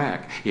part of the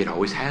track. It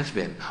always has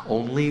been.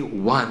 Only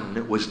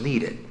one was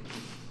needed.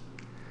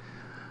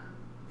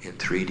 In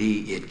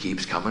 3D, it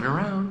keeps coming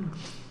around.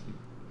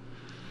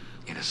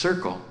 In a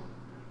circle,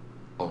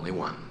 only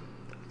one.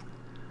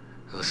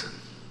 Listen.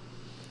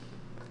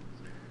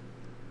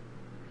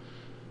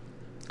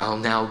 I'll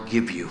now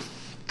give you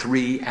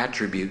 3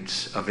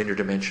 attributes of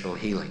interdimensional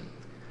healing.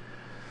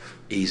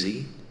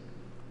 Easy,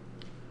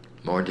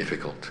 more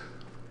difficult,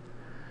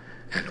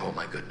 and oh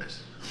my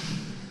goodness.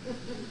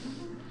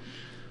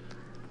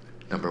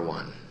 Number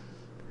 1,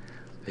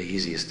 the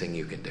easiest thing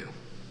you can do.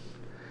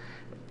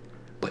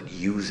 But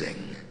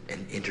using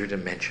an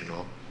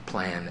interdimensional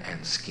plan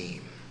and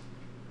scheme.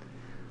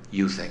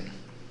 Youthing.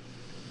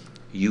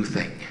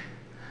 Youthing.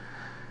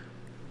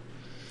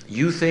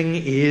 Youthing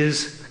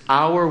is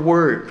our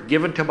word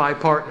given to my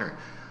partner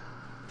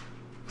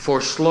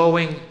for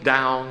slowing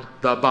down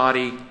the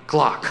body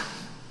clock.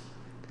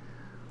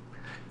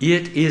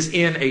 It is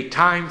in a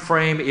time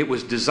frame it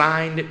was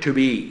designed to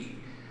be.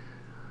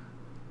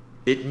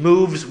 It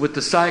moves with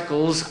the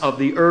cycles of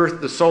the earth,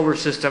 the solar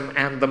system,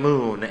 and the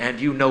moon, and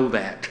you know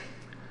that.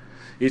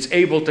 It's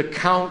able to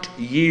count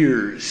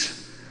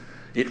years.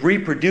 It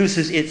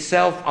reproduces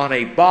itself on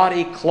a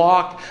body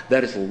clock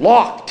that is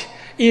locked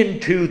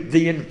into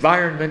the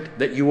environment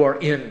that you are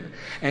in.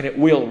 And it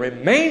will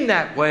remain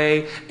that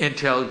way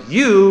until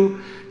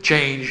you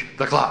change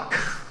the clock.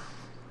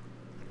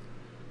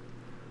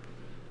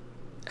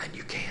 And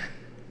you can.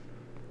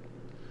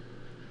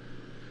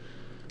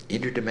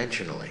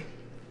 Interdimensionally,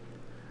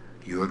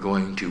 you are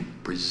going to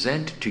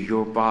present to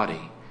your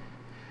body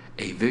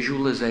a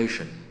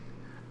visualization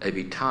of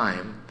a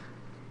time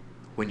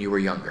when you were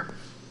younger.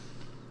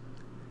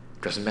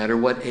 Doesn't matter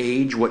what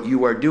age, what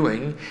you are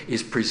doing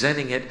is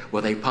presenting it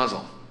with a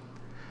puzzle.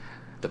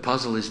 The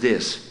puzzle is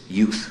this: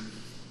 youth.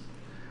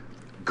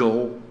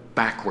 Go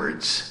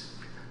backwards.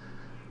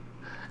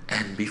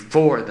 And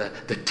before the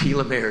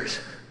telomeres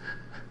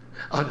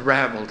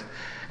unraveled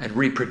and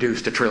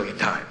reproduced 1 trillion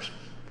times.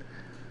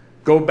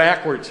 Go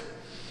backwards.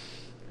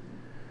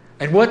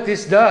 And what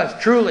this does,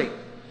 truly,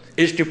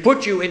 is to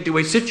put you into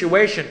a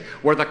situation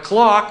where the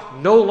clock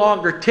no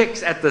longer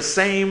ticks at the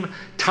same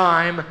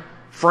time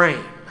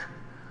frame.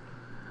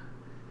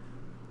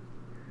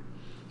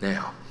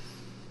 Now,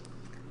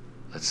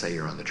 let's say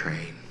you're on the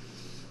train.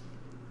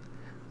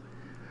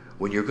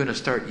 When you're going to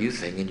start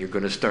youthing and you're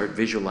going to start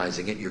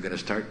visualizing it, you're going to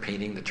start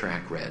painting the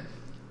track red.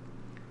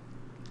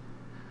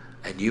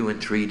 And you in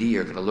 3D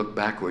are going to look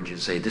backwards and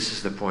say, this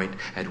is the point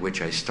at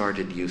which I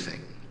started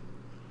youthing.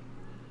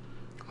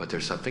 But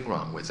there's something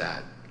wrong with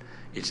that.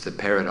 It's the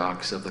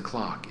paradox of the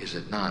clock, is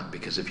it not?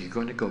 Because if you're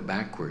going to go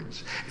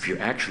backwards, if you're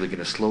actually going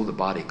to slow the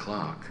body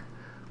clock,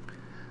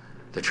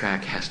 the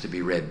track has to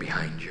be red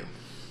behind you.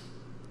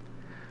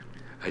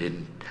 I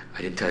didn't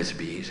tell you it to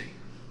be easy.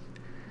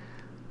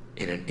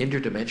 In an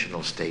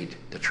interdimensional state,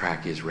 the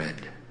track is red.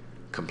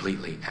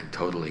 Completely and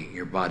totally.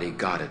 Your body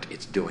got it.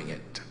 It's doing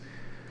it.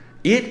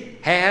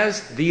 It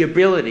has the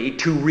ability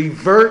to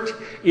revert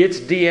its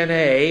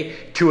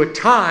DNA to a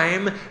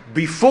time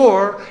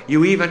before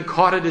you even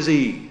caught a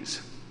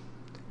disease.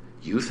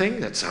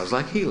 Youthing? That sounds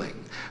like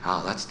healing.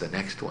 Ah, that's the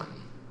next one.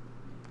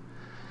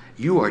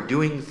 You are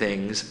doing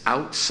things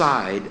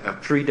outside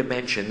of 3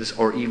 dimensions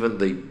or even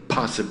the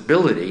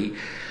possibility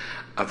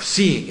of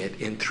seeing it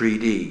in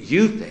 3D.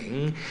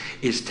 Youthing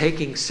is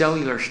taking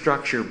cellular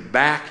structure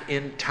back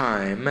in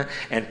time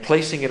and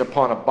placing it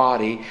upon a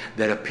body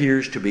that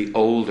appears to be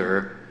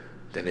older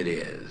than it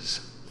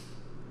is.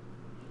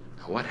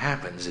 Now, what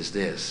happens is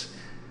this: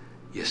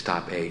 you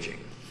stop aging.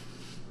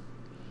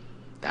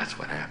 That's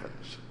what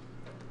happens.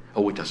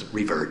 Oh, it doesn't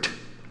revert.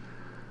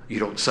 You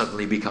don't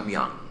suddenly become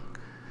young.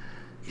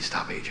 You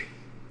stop aging.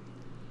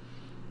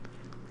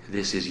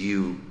 This is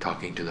you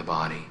talking to the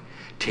body,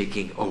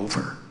 taking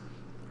over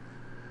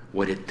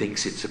what it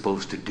thinks it's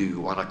supposed to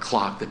do on a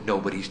clock that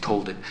nobody's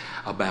told it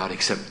about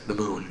except the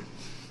moon.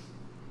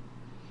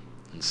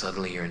 And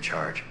suddenly you're in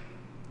charge.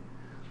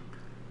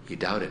 You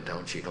doubt it,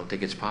 don't you? You don't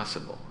think it's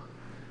possible.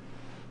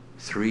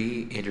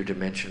 3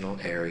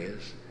 interdimensional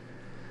areas.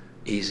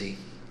 Easy,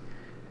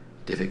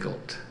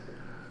 difficult,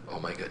 oh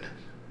my goodness.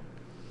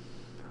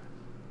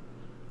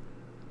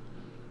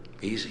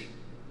 Easy.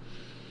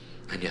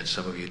 And yet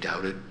some of you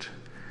doubt it.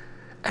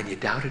 And you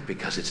doubt it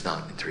because it's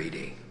not in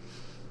 3D.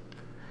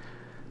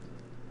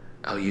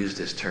 I'll use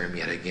this term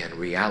yet again.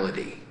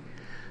 Reality,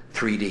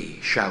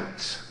 3D,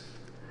 shouts.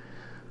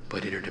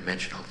 But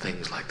interdimensional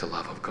things like the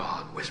love of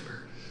God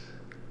whispers.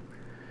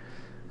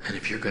 And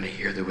if you're going to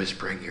hear the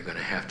whispering, you're going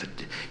to have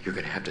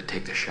to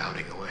take the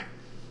shouting away.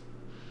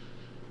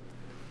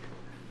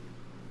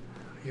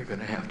 You're going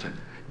to have to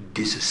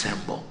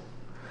disassemble,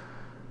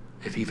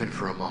 if even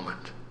for a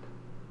moment,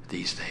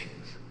 these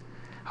things.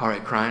 All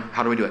right, Kryon,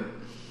 how do we do it?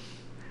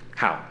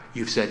 How?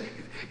 You've said,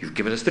 you've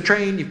given us the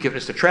train, you've given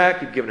us the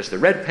track, you've given us the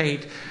red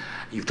paint,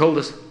 you've told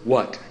us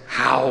what?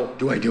 How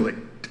do I do it?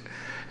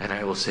 And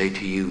I will say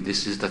to you,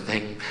 this is the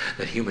thing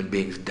that human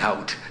beings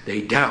doubt.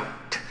 They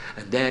doubt.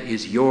 And that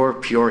is your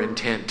pure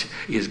intent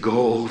is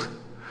gold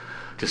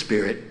to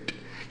spirit.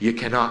 You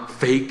cannot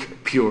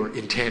fake pure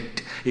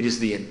intent. It is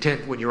the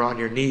intent when you're on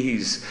your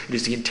knees. It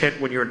is the intent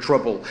when you're in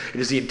trouble. It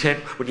is the intent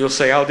when you'll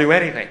say, I'll do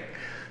anything.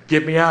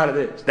 Get me out of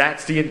this.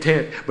 That's the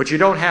intent. But you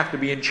don't have to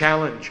be in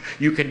challenge.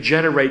 You can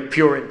generate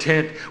pure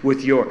intent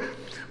with your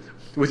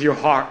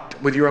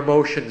heart, with your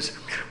emotions,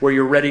 where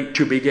you're ready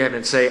to begin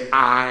and say,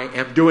 I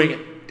am doing it.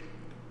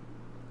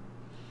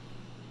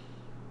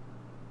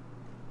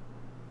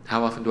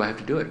 How often do I have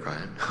to do it,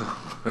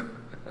 Kryon?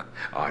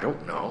 I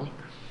don't know.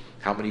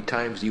 How many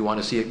times do you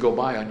want to see it go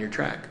by on your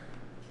track?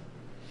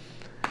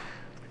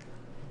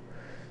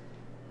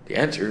 The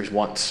answer is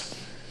once.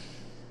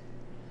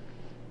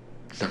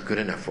 It's not good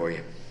enough for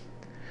you.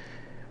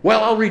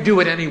 Well, I'll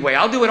redo it anyway.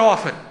 I'll do it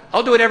often.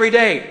 I'll do it every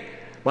day.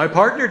 My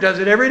partner does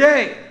it every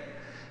day.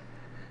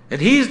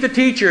 And he's the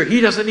teacher. He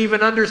doesn't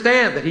even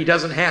understand that he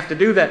doesn't have to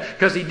do that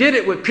because he did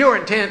it with pure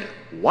intent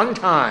one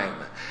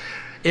time.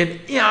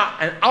 In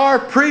our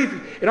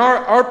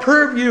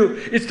purview,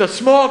 it's the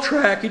small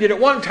track. He did it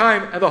one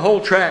time and the whole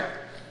track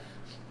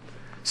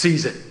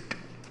sees it.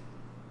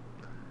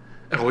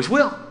 And always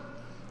will.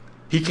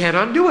 He can't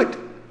undo it.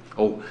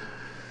 Oh,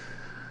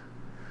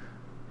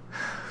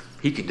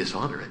 he can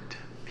dishonor it.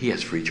 He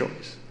has free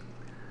choice.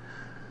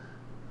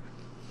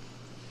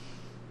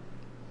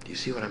 Do you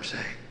see what I'm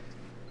saying?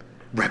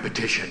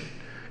 Repetition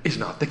is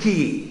not the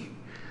key.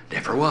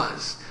 Never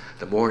was.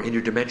 The more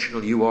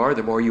interdimensional you are,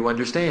 the more you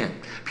understand.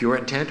 Pure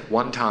intent,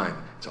 one time.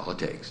 That's all it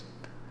takes.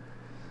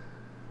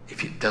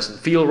 If it doesn't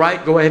feel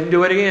right, go ahead and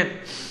do it again.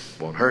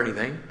 Won't hurt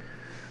anything.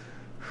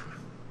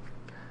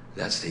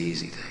 That's the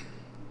easy thing.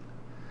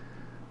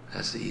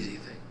 That's the easy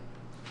thing.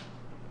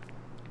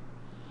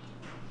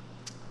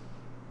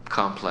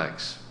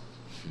 Complex.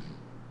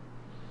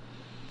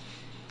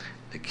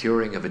 The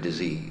curing of a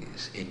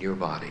disease in your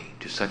body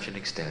to such an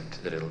extent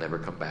that it'll never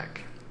come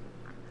back.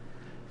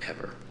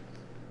 Ever.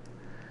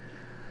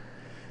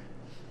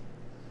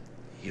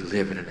 You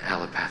live in an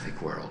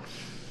allopathic world.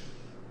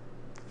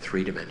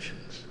 3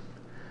 dimensions.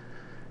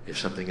 If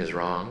something is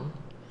wrong,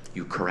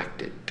 you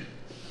correct it.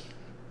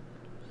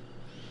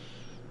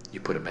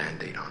 You put a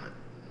Band-Aid on it.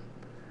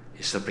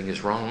 If something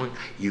is wrong,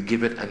 you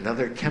give it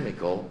another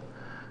chemical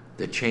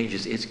that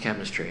changes its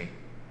chemistry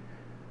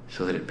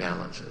so that it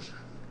balances.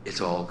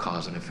 It's all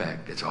cause and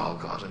effect. It's all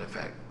cause and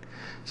effect.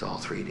 It's all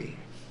 3D.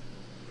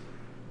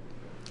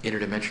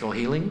 Interdimensional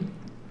healing?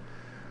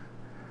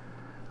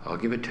 I'll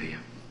give it to you.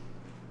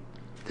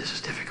 This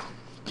is difficult.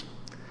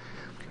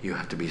 You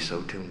have to be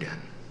so tuned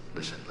in.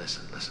 Listen,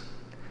 listen, listen.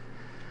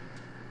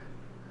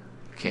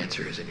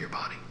 Cancer is in your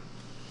body.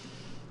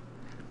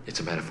 It's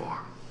a metaphor.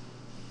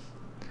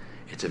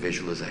 It's a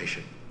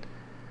visualization.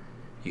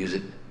 Use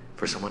it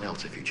for someone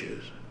else if you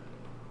choose,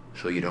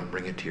 so you don't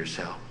bring it to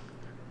yourself.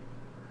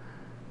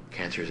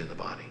 Cancer is in the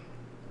body.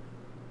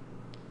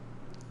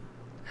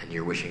 And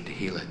you're wishing to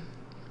heal it.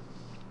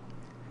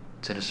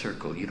 It's in a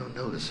circle. You don't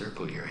know the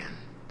circle you're in.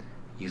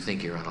 You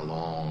think you're on a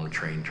long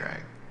train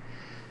track.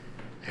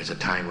 There's a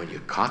time when you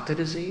caught the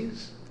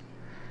disease.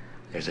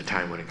 There's a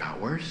time when it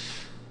got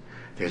worse.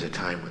 There's a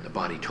time when the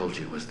body told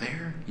you it was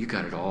there. You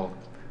got it all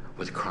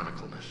with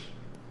chronicalness.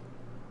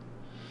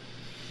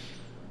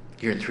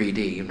 You're in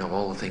 3D. You know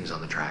all the things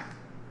on the track.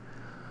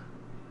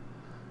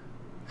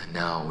 And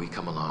now we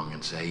come along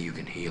and say you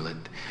can heal it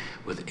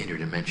with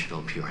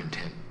interdimensional pure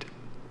intent.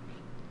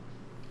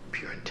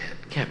 Pure intent.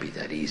 Can't be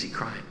that easy,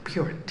 Kryon.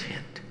 Pure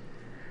intent.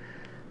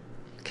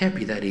 Can't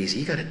be that easy.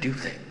 You got to do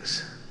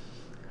things.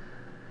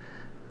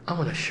 I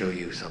want to show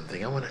you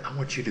something. I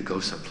want you to go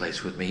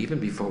someplace with me, even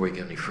before we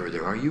get any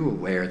further. Are you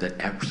aware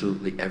that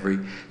absolutely every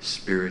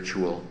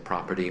spiritual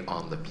property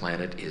on the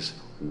planet is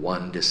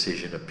one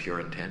decision of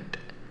pure intent?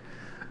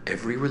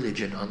 Every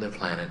religion on the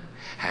planet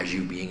has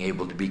you being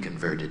able to be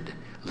converted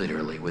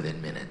literally within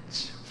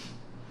minutes.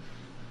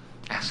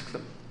 Ask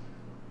them.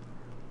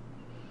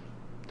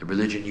 the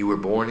religion you were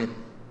born in,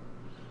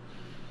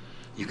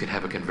 you can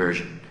have a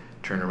conversion,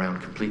 turn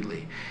around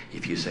completely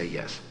if you say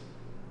yes.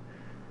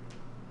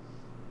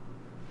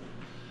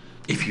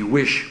 If you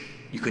wish,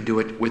 you can do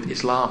it with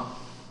Islam.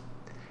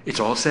 It's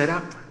all set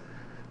up.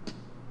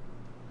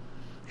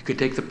 You can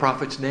take the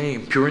Prophet's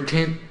name, pure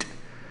intent.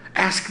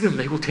 Ask them,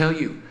 they will tell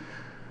you.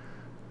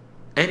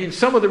 And in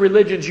some of the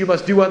religions, you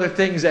must do other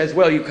things as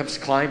well. You must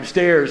climb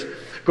stairs,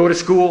 go to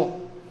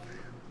school,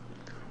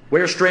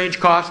 wear strange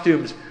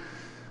costumes.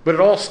 But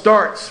it all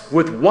starts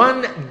with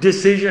one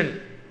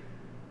decision.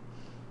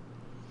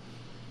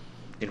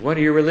 In one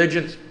of your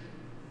religions,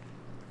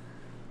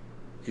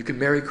 you can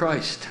marry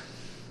Christ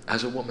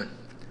as a woman.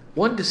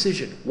 One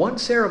decision, one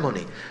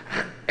ceremony,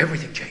 and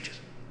everything changes.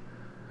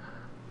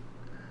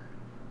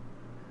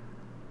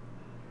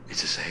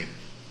 It's the same.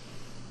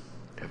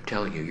 I'm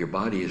telling you, your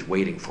body is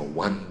waiting for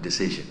one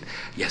decision.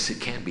 Yes,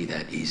 it can be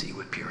that easy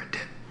with pure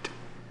intent.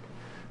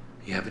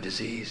 You have a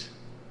disease.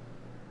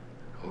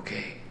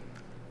 Okay.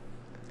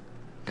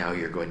 Now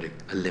you're going to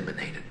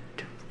eliminate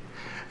it.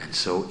 And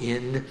so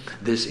in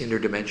this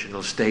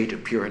interdimensional state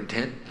of pure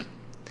intent,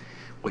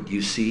 what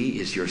you see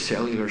is your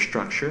cellular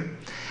structure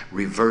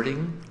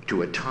reverting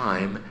to a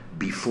time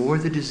before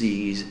the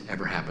disease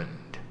ever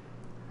happened.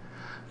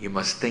 You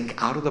must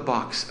think out of the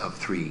box of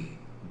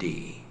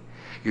 3D.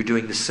 You're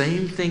doing the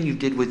same thing you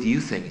did with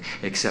youthing,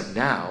 except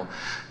now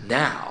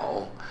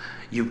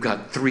you've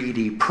got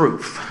 3D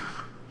proof.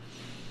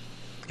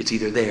 It's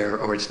either there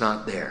or it's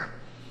not there.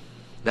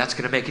 That's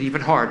going to make it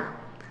even harder,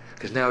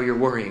 because now you're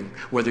worrying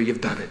whether you've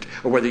done it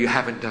or whether you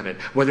haven't done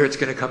it, whether it's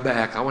going to come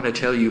back. I want to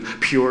tell you,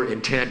 pure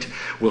intent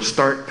will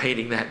start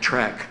painting that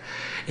track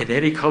in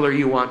any color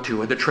you want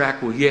to, and the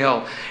track will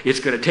yell. It's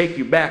going to take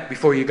you back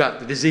before you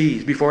got the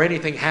disease, before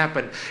anything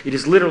happened. It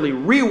is literally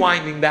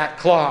rewinding that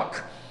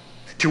clock.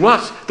 To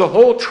us, the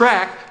whole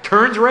track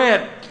turns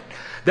red.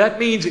 That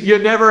means you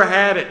never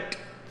had it.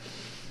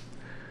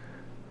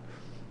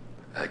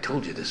 I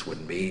told you this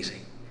wouldn't be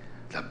easy.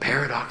 The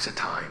paradox of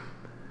time.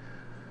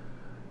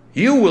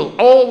 You will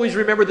always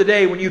remember the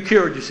day when you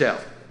cured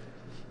yourself.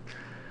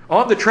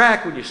 On the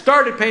track when you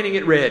started painting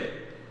it red.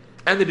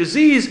 And the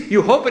disease,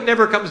 you hope it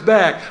never comes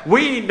back.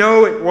 We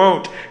know it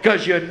won't,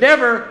 because you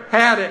never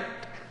had it.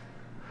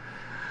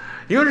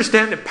 You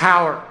understand the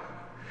power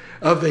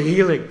of the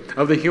healing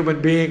of the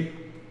human being?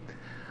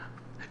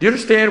 Do you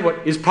understand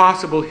what is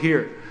possible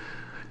here?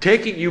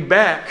 Taking you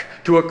back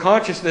to a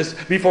consciousness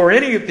before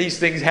any of these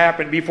things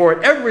happened, before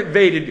it ever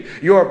invaded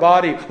your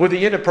body with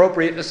the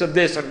inappropriateness of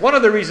this. And one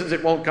of the reasons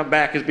it won't come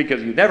back is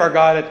because you never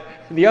got it.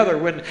 And the other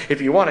one,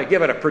 if you want to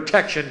give it a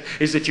protection,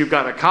 is that you've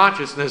got a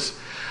consciousness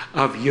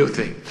of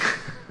youthing.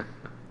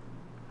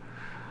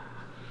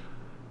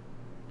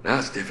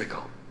 That's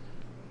difficult.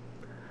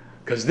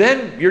 Because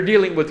then you're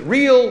dealing with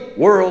real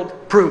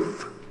world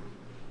proof.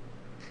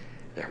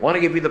 They want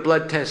to give you the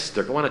blood tests.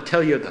 They're going to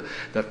tell you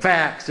the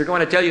facts. They're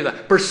going to tell you the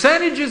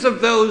percentages of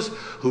those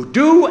who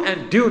do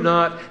and do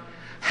not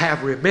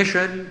have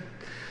remission.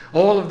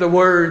 All of the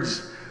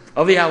words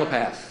of the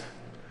allopath.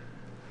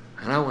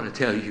 And I want to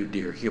tell you,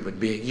 dear human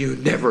being, you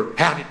never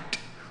had it.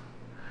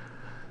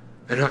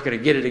 They're not going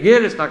to get it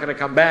again. It's not going to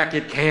come back.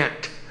 It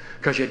can't.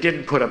 Because you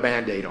didn't put a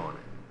Band-Aid on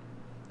it.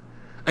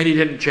 And you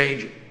didn't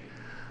change it.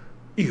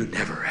 You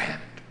never had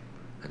it.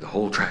 And the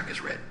whole track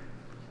is red.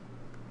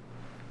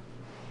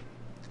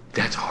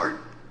 That's hard.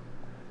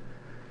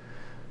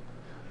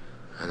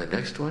 And the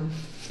next one?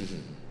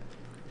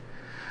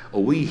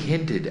 We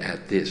hinted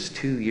at this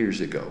 2 years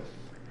ago.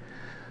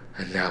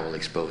 And now we'll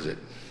expose it.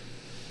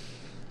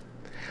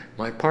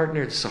 My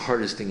partner, it's the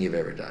hardest thing you've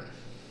ever done.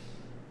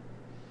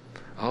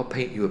 I'll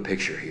paint you a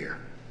picture here.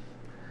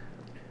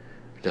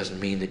 It doesn't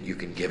mean that you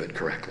can give it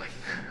correctly.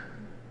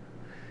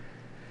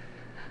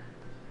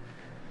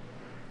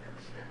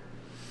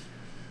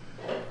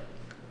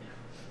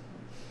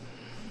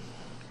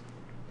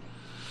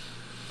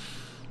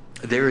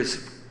 There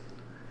is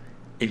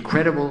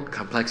incredible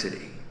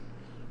complexity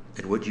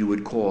in what you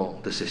would call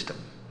the system.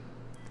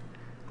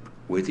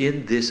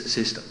 Within this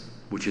system,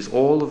 which is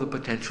all of the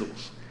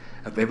potentials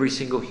of every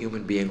single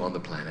human being on the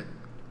planet,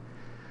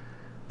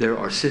 there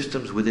are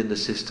systems within the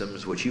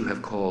systems which you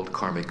have called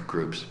karmic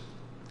groups.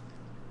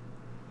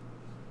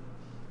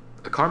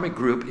 A karmic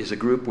group is a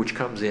group which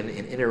comes in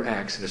and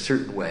interacts in a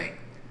certain way.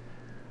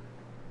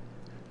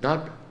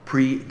 Not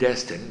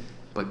predestined,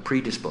 but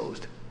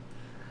predisposed.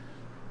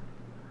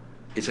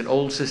 It's an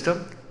old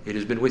system. It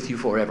has been with you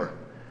forever.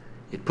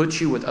 It puts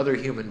you with other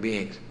human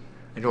beings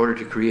in order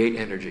to create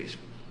energies,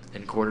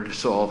 in order to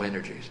solve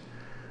energies,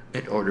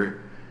 in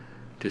order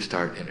to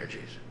start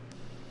energies.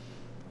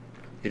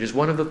 It is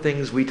one of the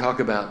things we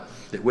talk about,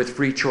 that with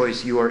free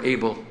choice you are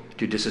able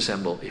to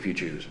disassemble if you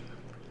choose.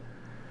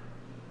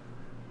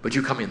 But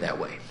you come in that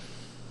way.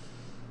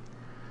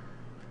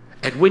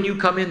 And when you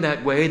come in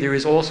that way, there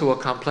is also a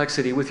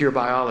complexity with your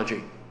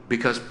biology,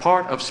 because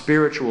part of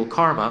spiritual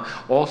karma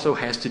also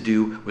has to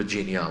do with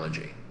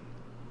genealogy.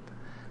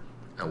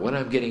 Now what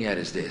I'm getting at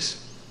is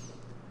this,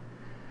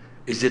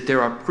 is that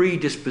there are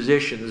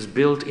predispositions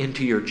built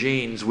into your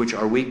genes which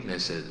are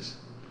weaknesses.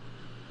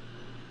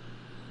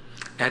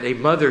 And a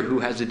mother who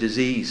has a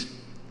disease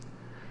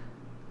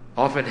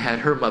often had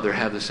her mother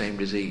have the same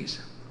disease.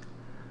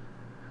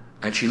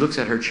 And she looks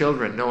at her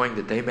children knowing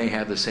that they may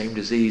have the same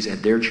disease,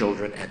 and their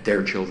children, and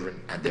their children,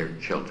 and their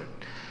children.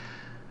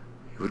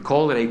 You would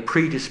call it a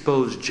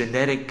predisposed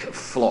genetic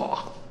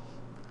flaw,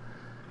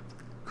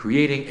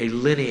 creating a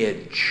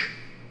lineage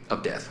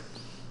of death,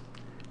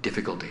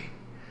 difficulty,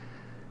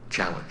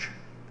 challenge.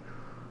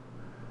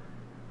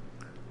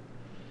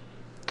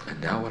 And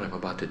now what I'm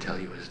about to tell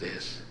you is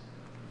this.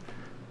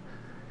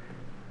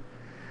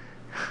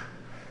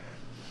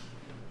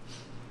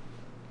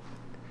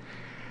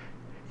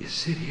 You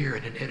sit here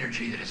in an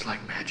energy that is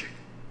like magic,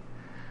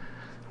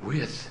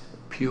 with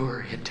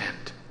pure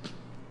intent.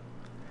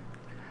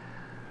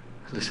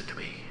 Listen to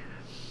me.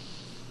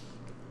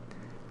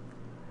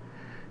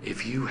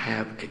 If you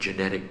have a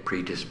genetic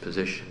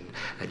predisposition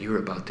and you're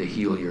about to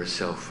heal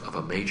yourself of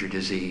a major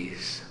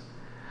disease,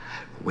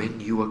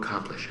 when you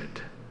accomplish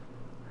it,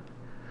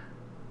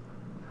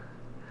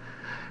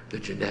 the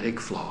genetic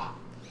flaw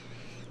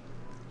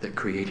that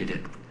created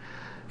it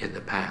in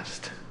the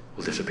past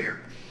will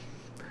disappear.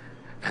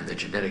 And the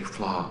genetic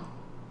flaw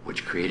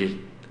which created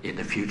in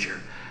the future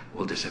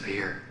will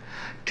disappear,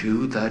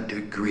 to the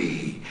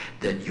degree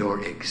that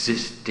your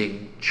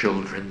existing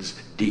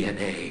children's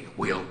DNA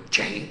will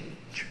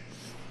change.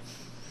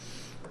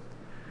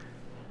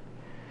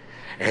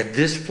 And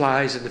this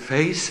flies in the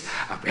face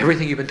of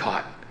everything you've been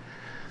taught.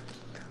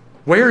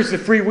 Where's the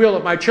free will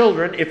of my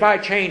children if I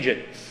change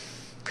it?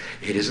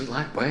 It isn't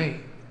that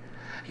way.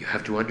 You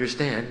have to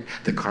understand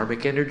the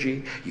karmic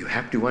energy. You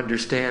have to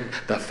understand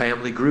the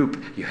family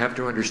group. You have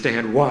to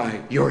understand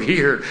why you're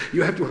here.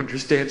 You have to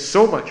understand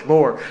so much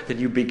more than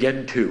you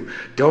begin to.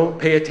 Don't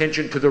pay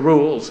attention to the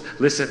rules.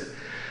 Listen,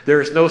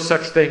 there is no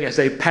such thing as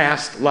a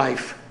past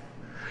life.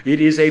 It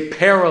is a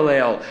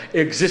parallel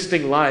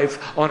existing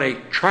life on a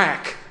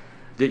track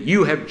that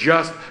you have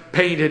just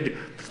painted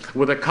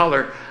with a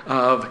color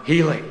of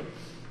healing.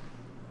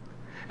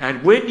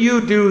 And when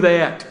you do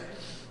that,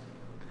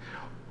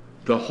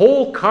 the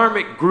whole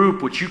karmic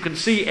group, which you can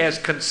see as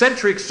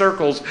concentric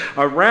circles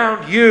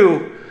around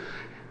you,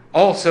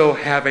 also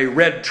have a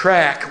red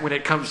track when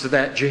it comes to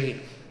that gene.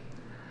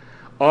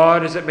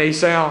 Odd as it may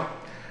sound,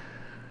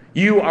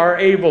 you are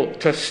able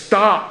to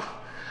stop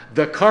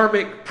the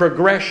karmic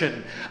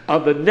progression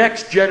of the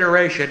next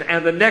generation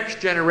and the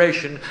next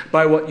generation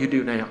by what you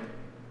do now.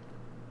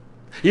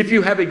 If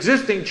you have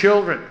existing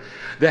children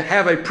that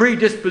have a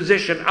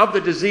predisposition of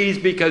the disease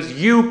because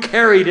you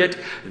carried it,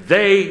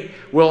 they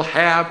will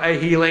have a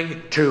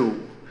healing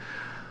too.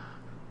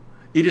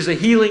 It is a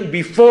healing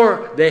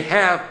before they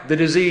have the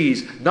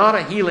disease, not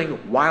a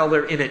healing while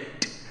they're in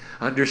it.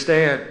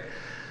 Understand,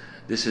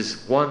 this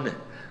is one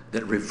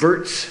that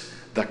reverts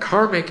the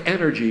karmic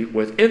energy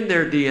within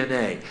their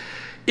DNA.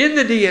 In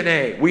the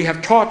DNA, we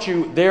have taught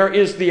you there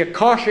is the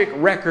Akashic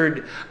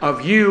record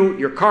of you,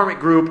 your karmic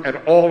group, and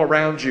all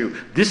around you.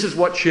 This is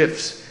what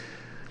shifts.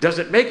 Does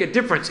it make a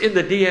difference in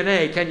the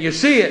DNA? Can you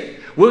see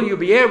it? Will you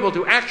be able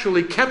to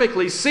actually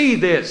chemically see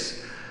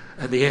this?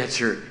 And the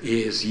answer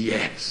is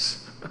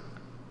yes.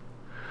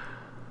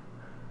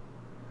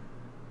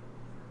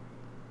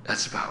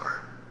 That's the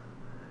power.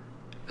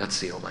 That's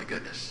the oh my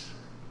goodness.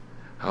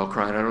 Oh,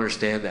 Kryon, I don't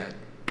understand that.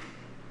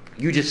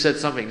 You just said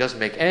something that doesn't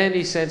make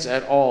any sense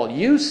at all.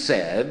 You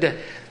said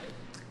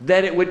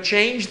that it would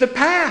change the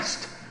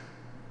past.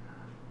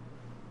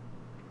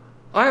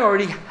 I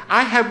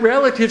have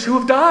relatives who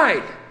have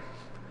died.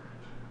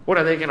 What,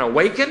 are they going to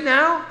awaken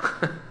now?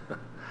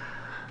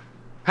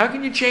 How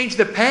can you change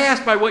the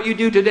past by what you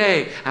do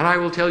today? And I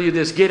will tell you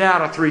this, get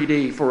out of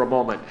 3D for a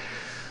moment.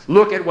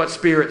 Look at what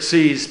Spirit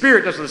sees.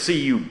 Spirit doesn't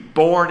see you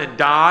born and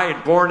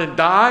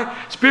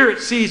die. Spirit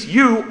sees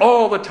you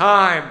all the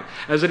time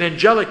as an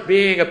angelic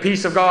being, a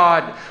piece of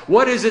God.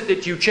 What is it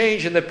that you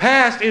changed in the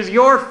past is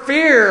your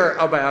fear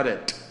about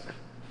it.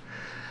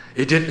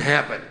 It didn't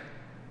happen.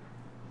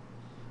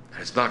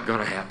 And it's not going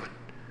to happen.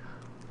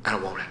 And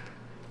it won't happen.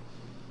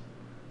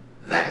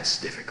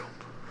 That's difficult.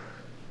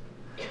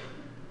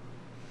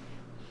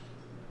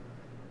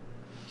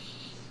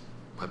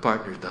 My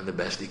partner's done the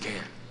best he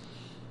can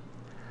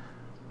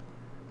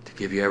to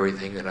give you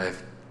everything that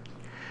I've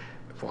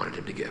wanted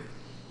him to give.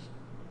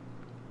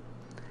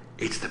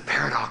 It's the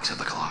paradox of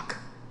the clock.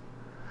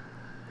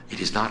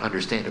 It is not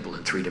understandable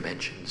in 3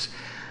 dimensions.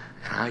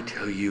 And I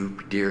tell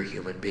you, dear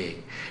human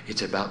being,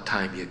 it's about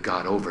time you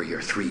got over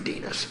your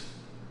 3D-ness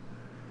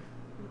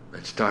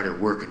and started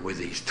working with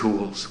these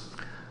tools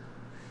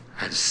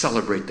and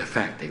celebrate the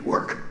fact they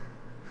work.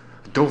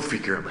 Don't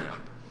figure them out.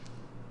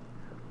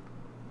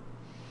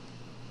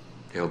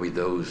 There will be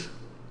those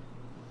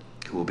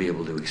who will be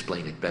able to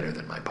explain it better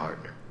than my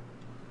partner.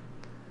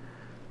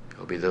 There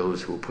will be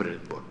those who will put it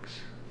in books.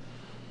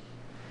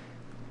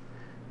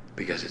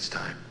 Because it's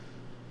time.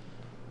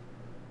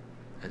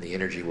 And the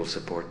energy will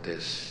support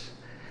this.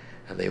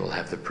 And they will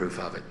have the proof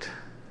of it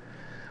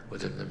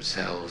within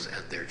themselves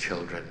and their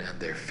children and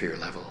their fear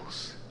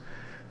levels.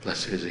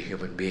 Blessed is a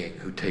human being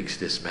who takes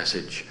this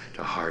message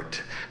to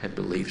heart and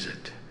believes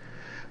it.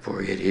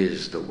 For it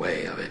is the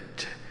way of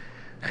it.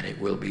 And it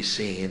will be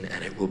seen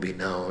and it will be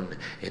known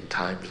in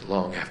times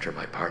long after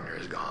my partner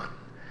is gone.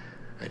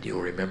 And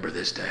you'll remember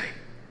this day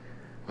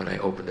when I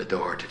open the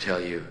door to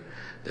tell you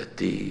that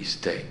these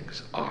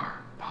things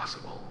are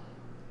possible.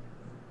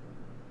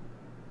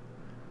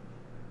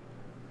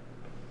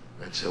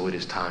 And so it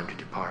is time to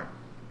depart.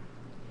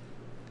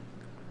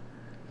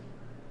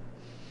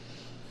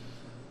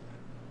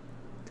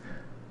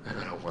 And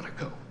I don't want to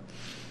go.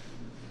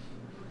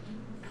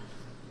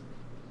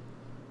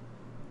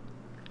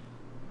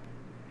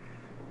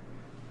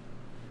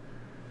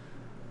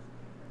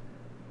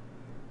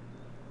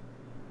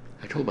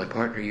 I told my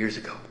partner years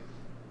ago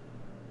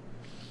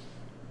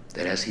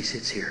that as he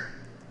sits here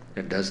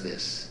and does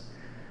this,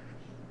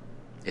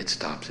 it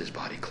stops his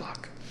body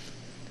clock.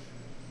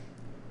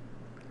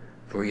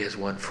 For he has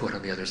one foot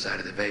on the other side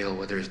of the veil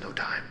where there is no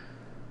time.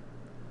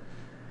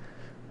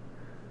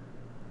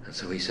 And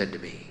so he said to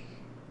me,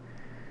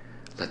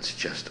 let's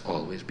just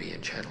always be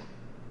in channel.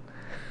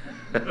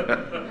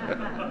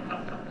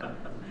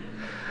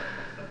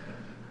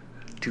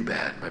 Too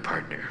bad, my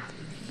partner.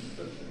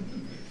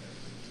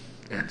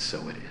 And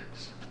so it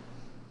is.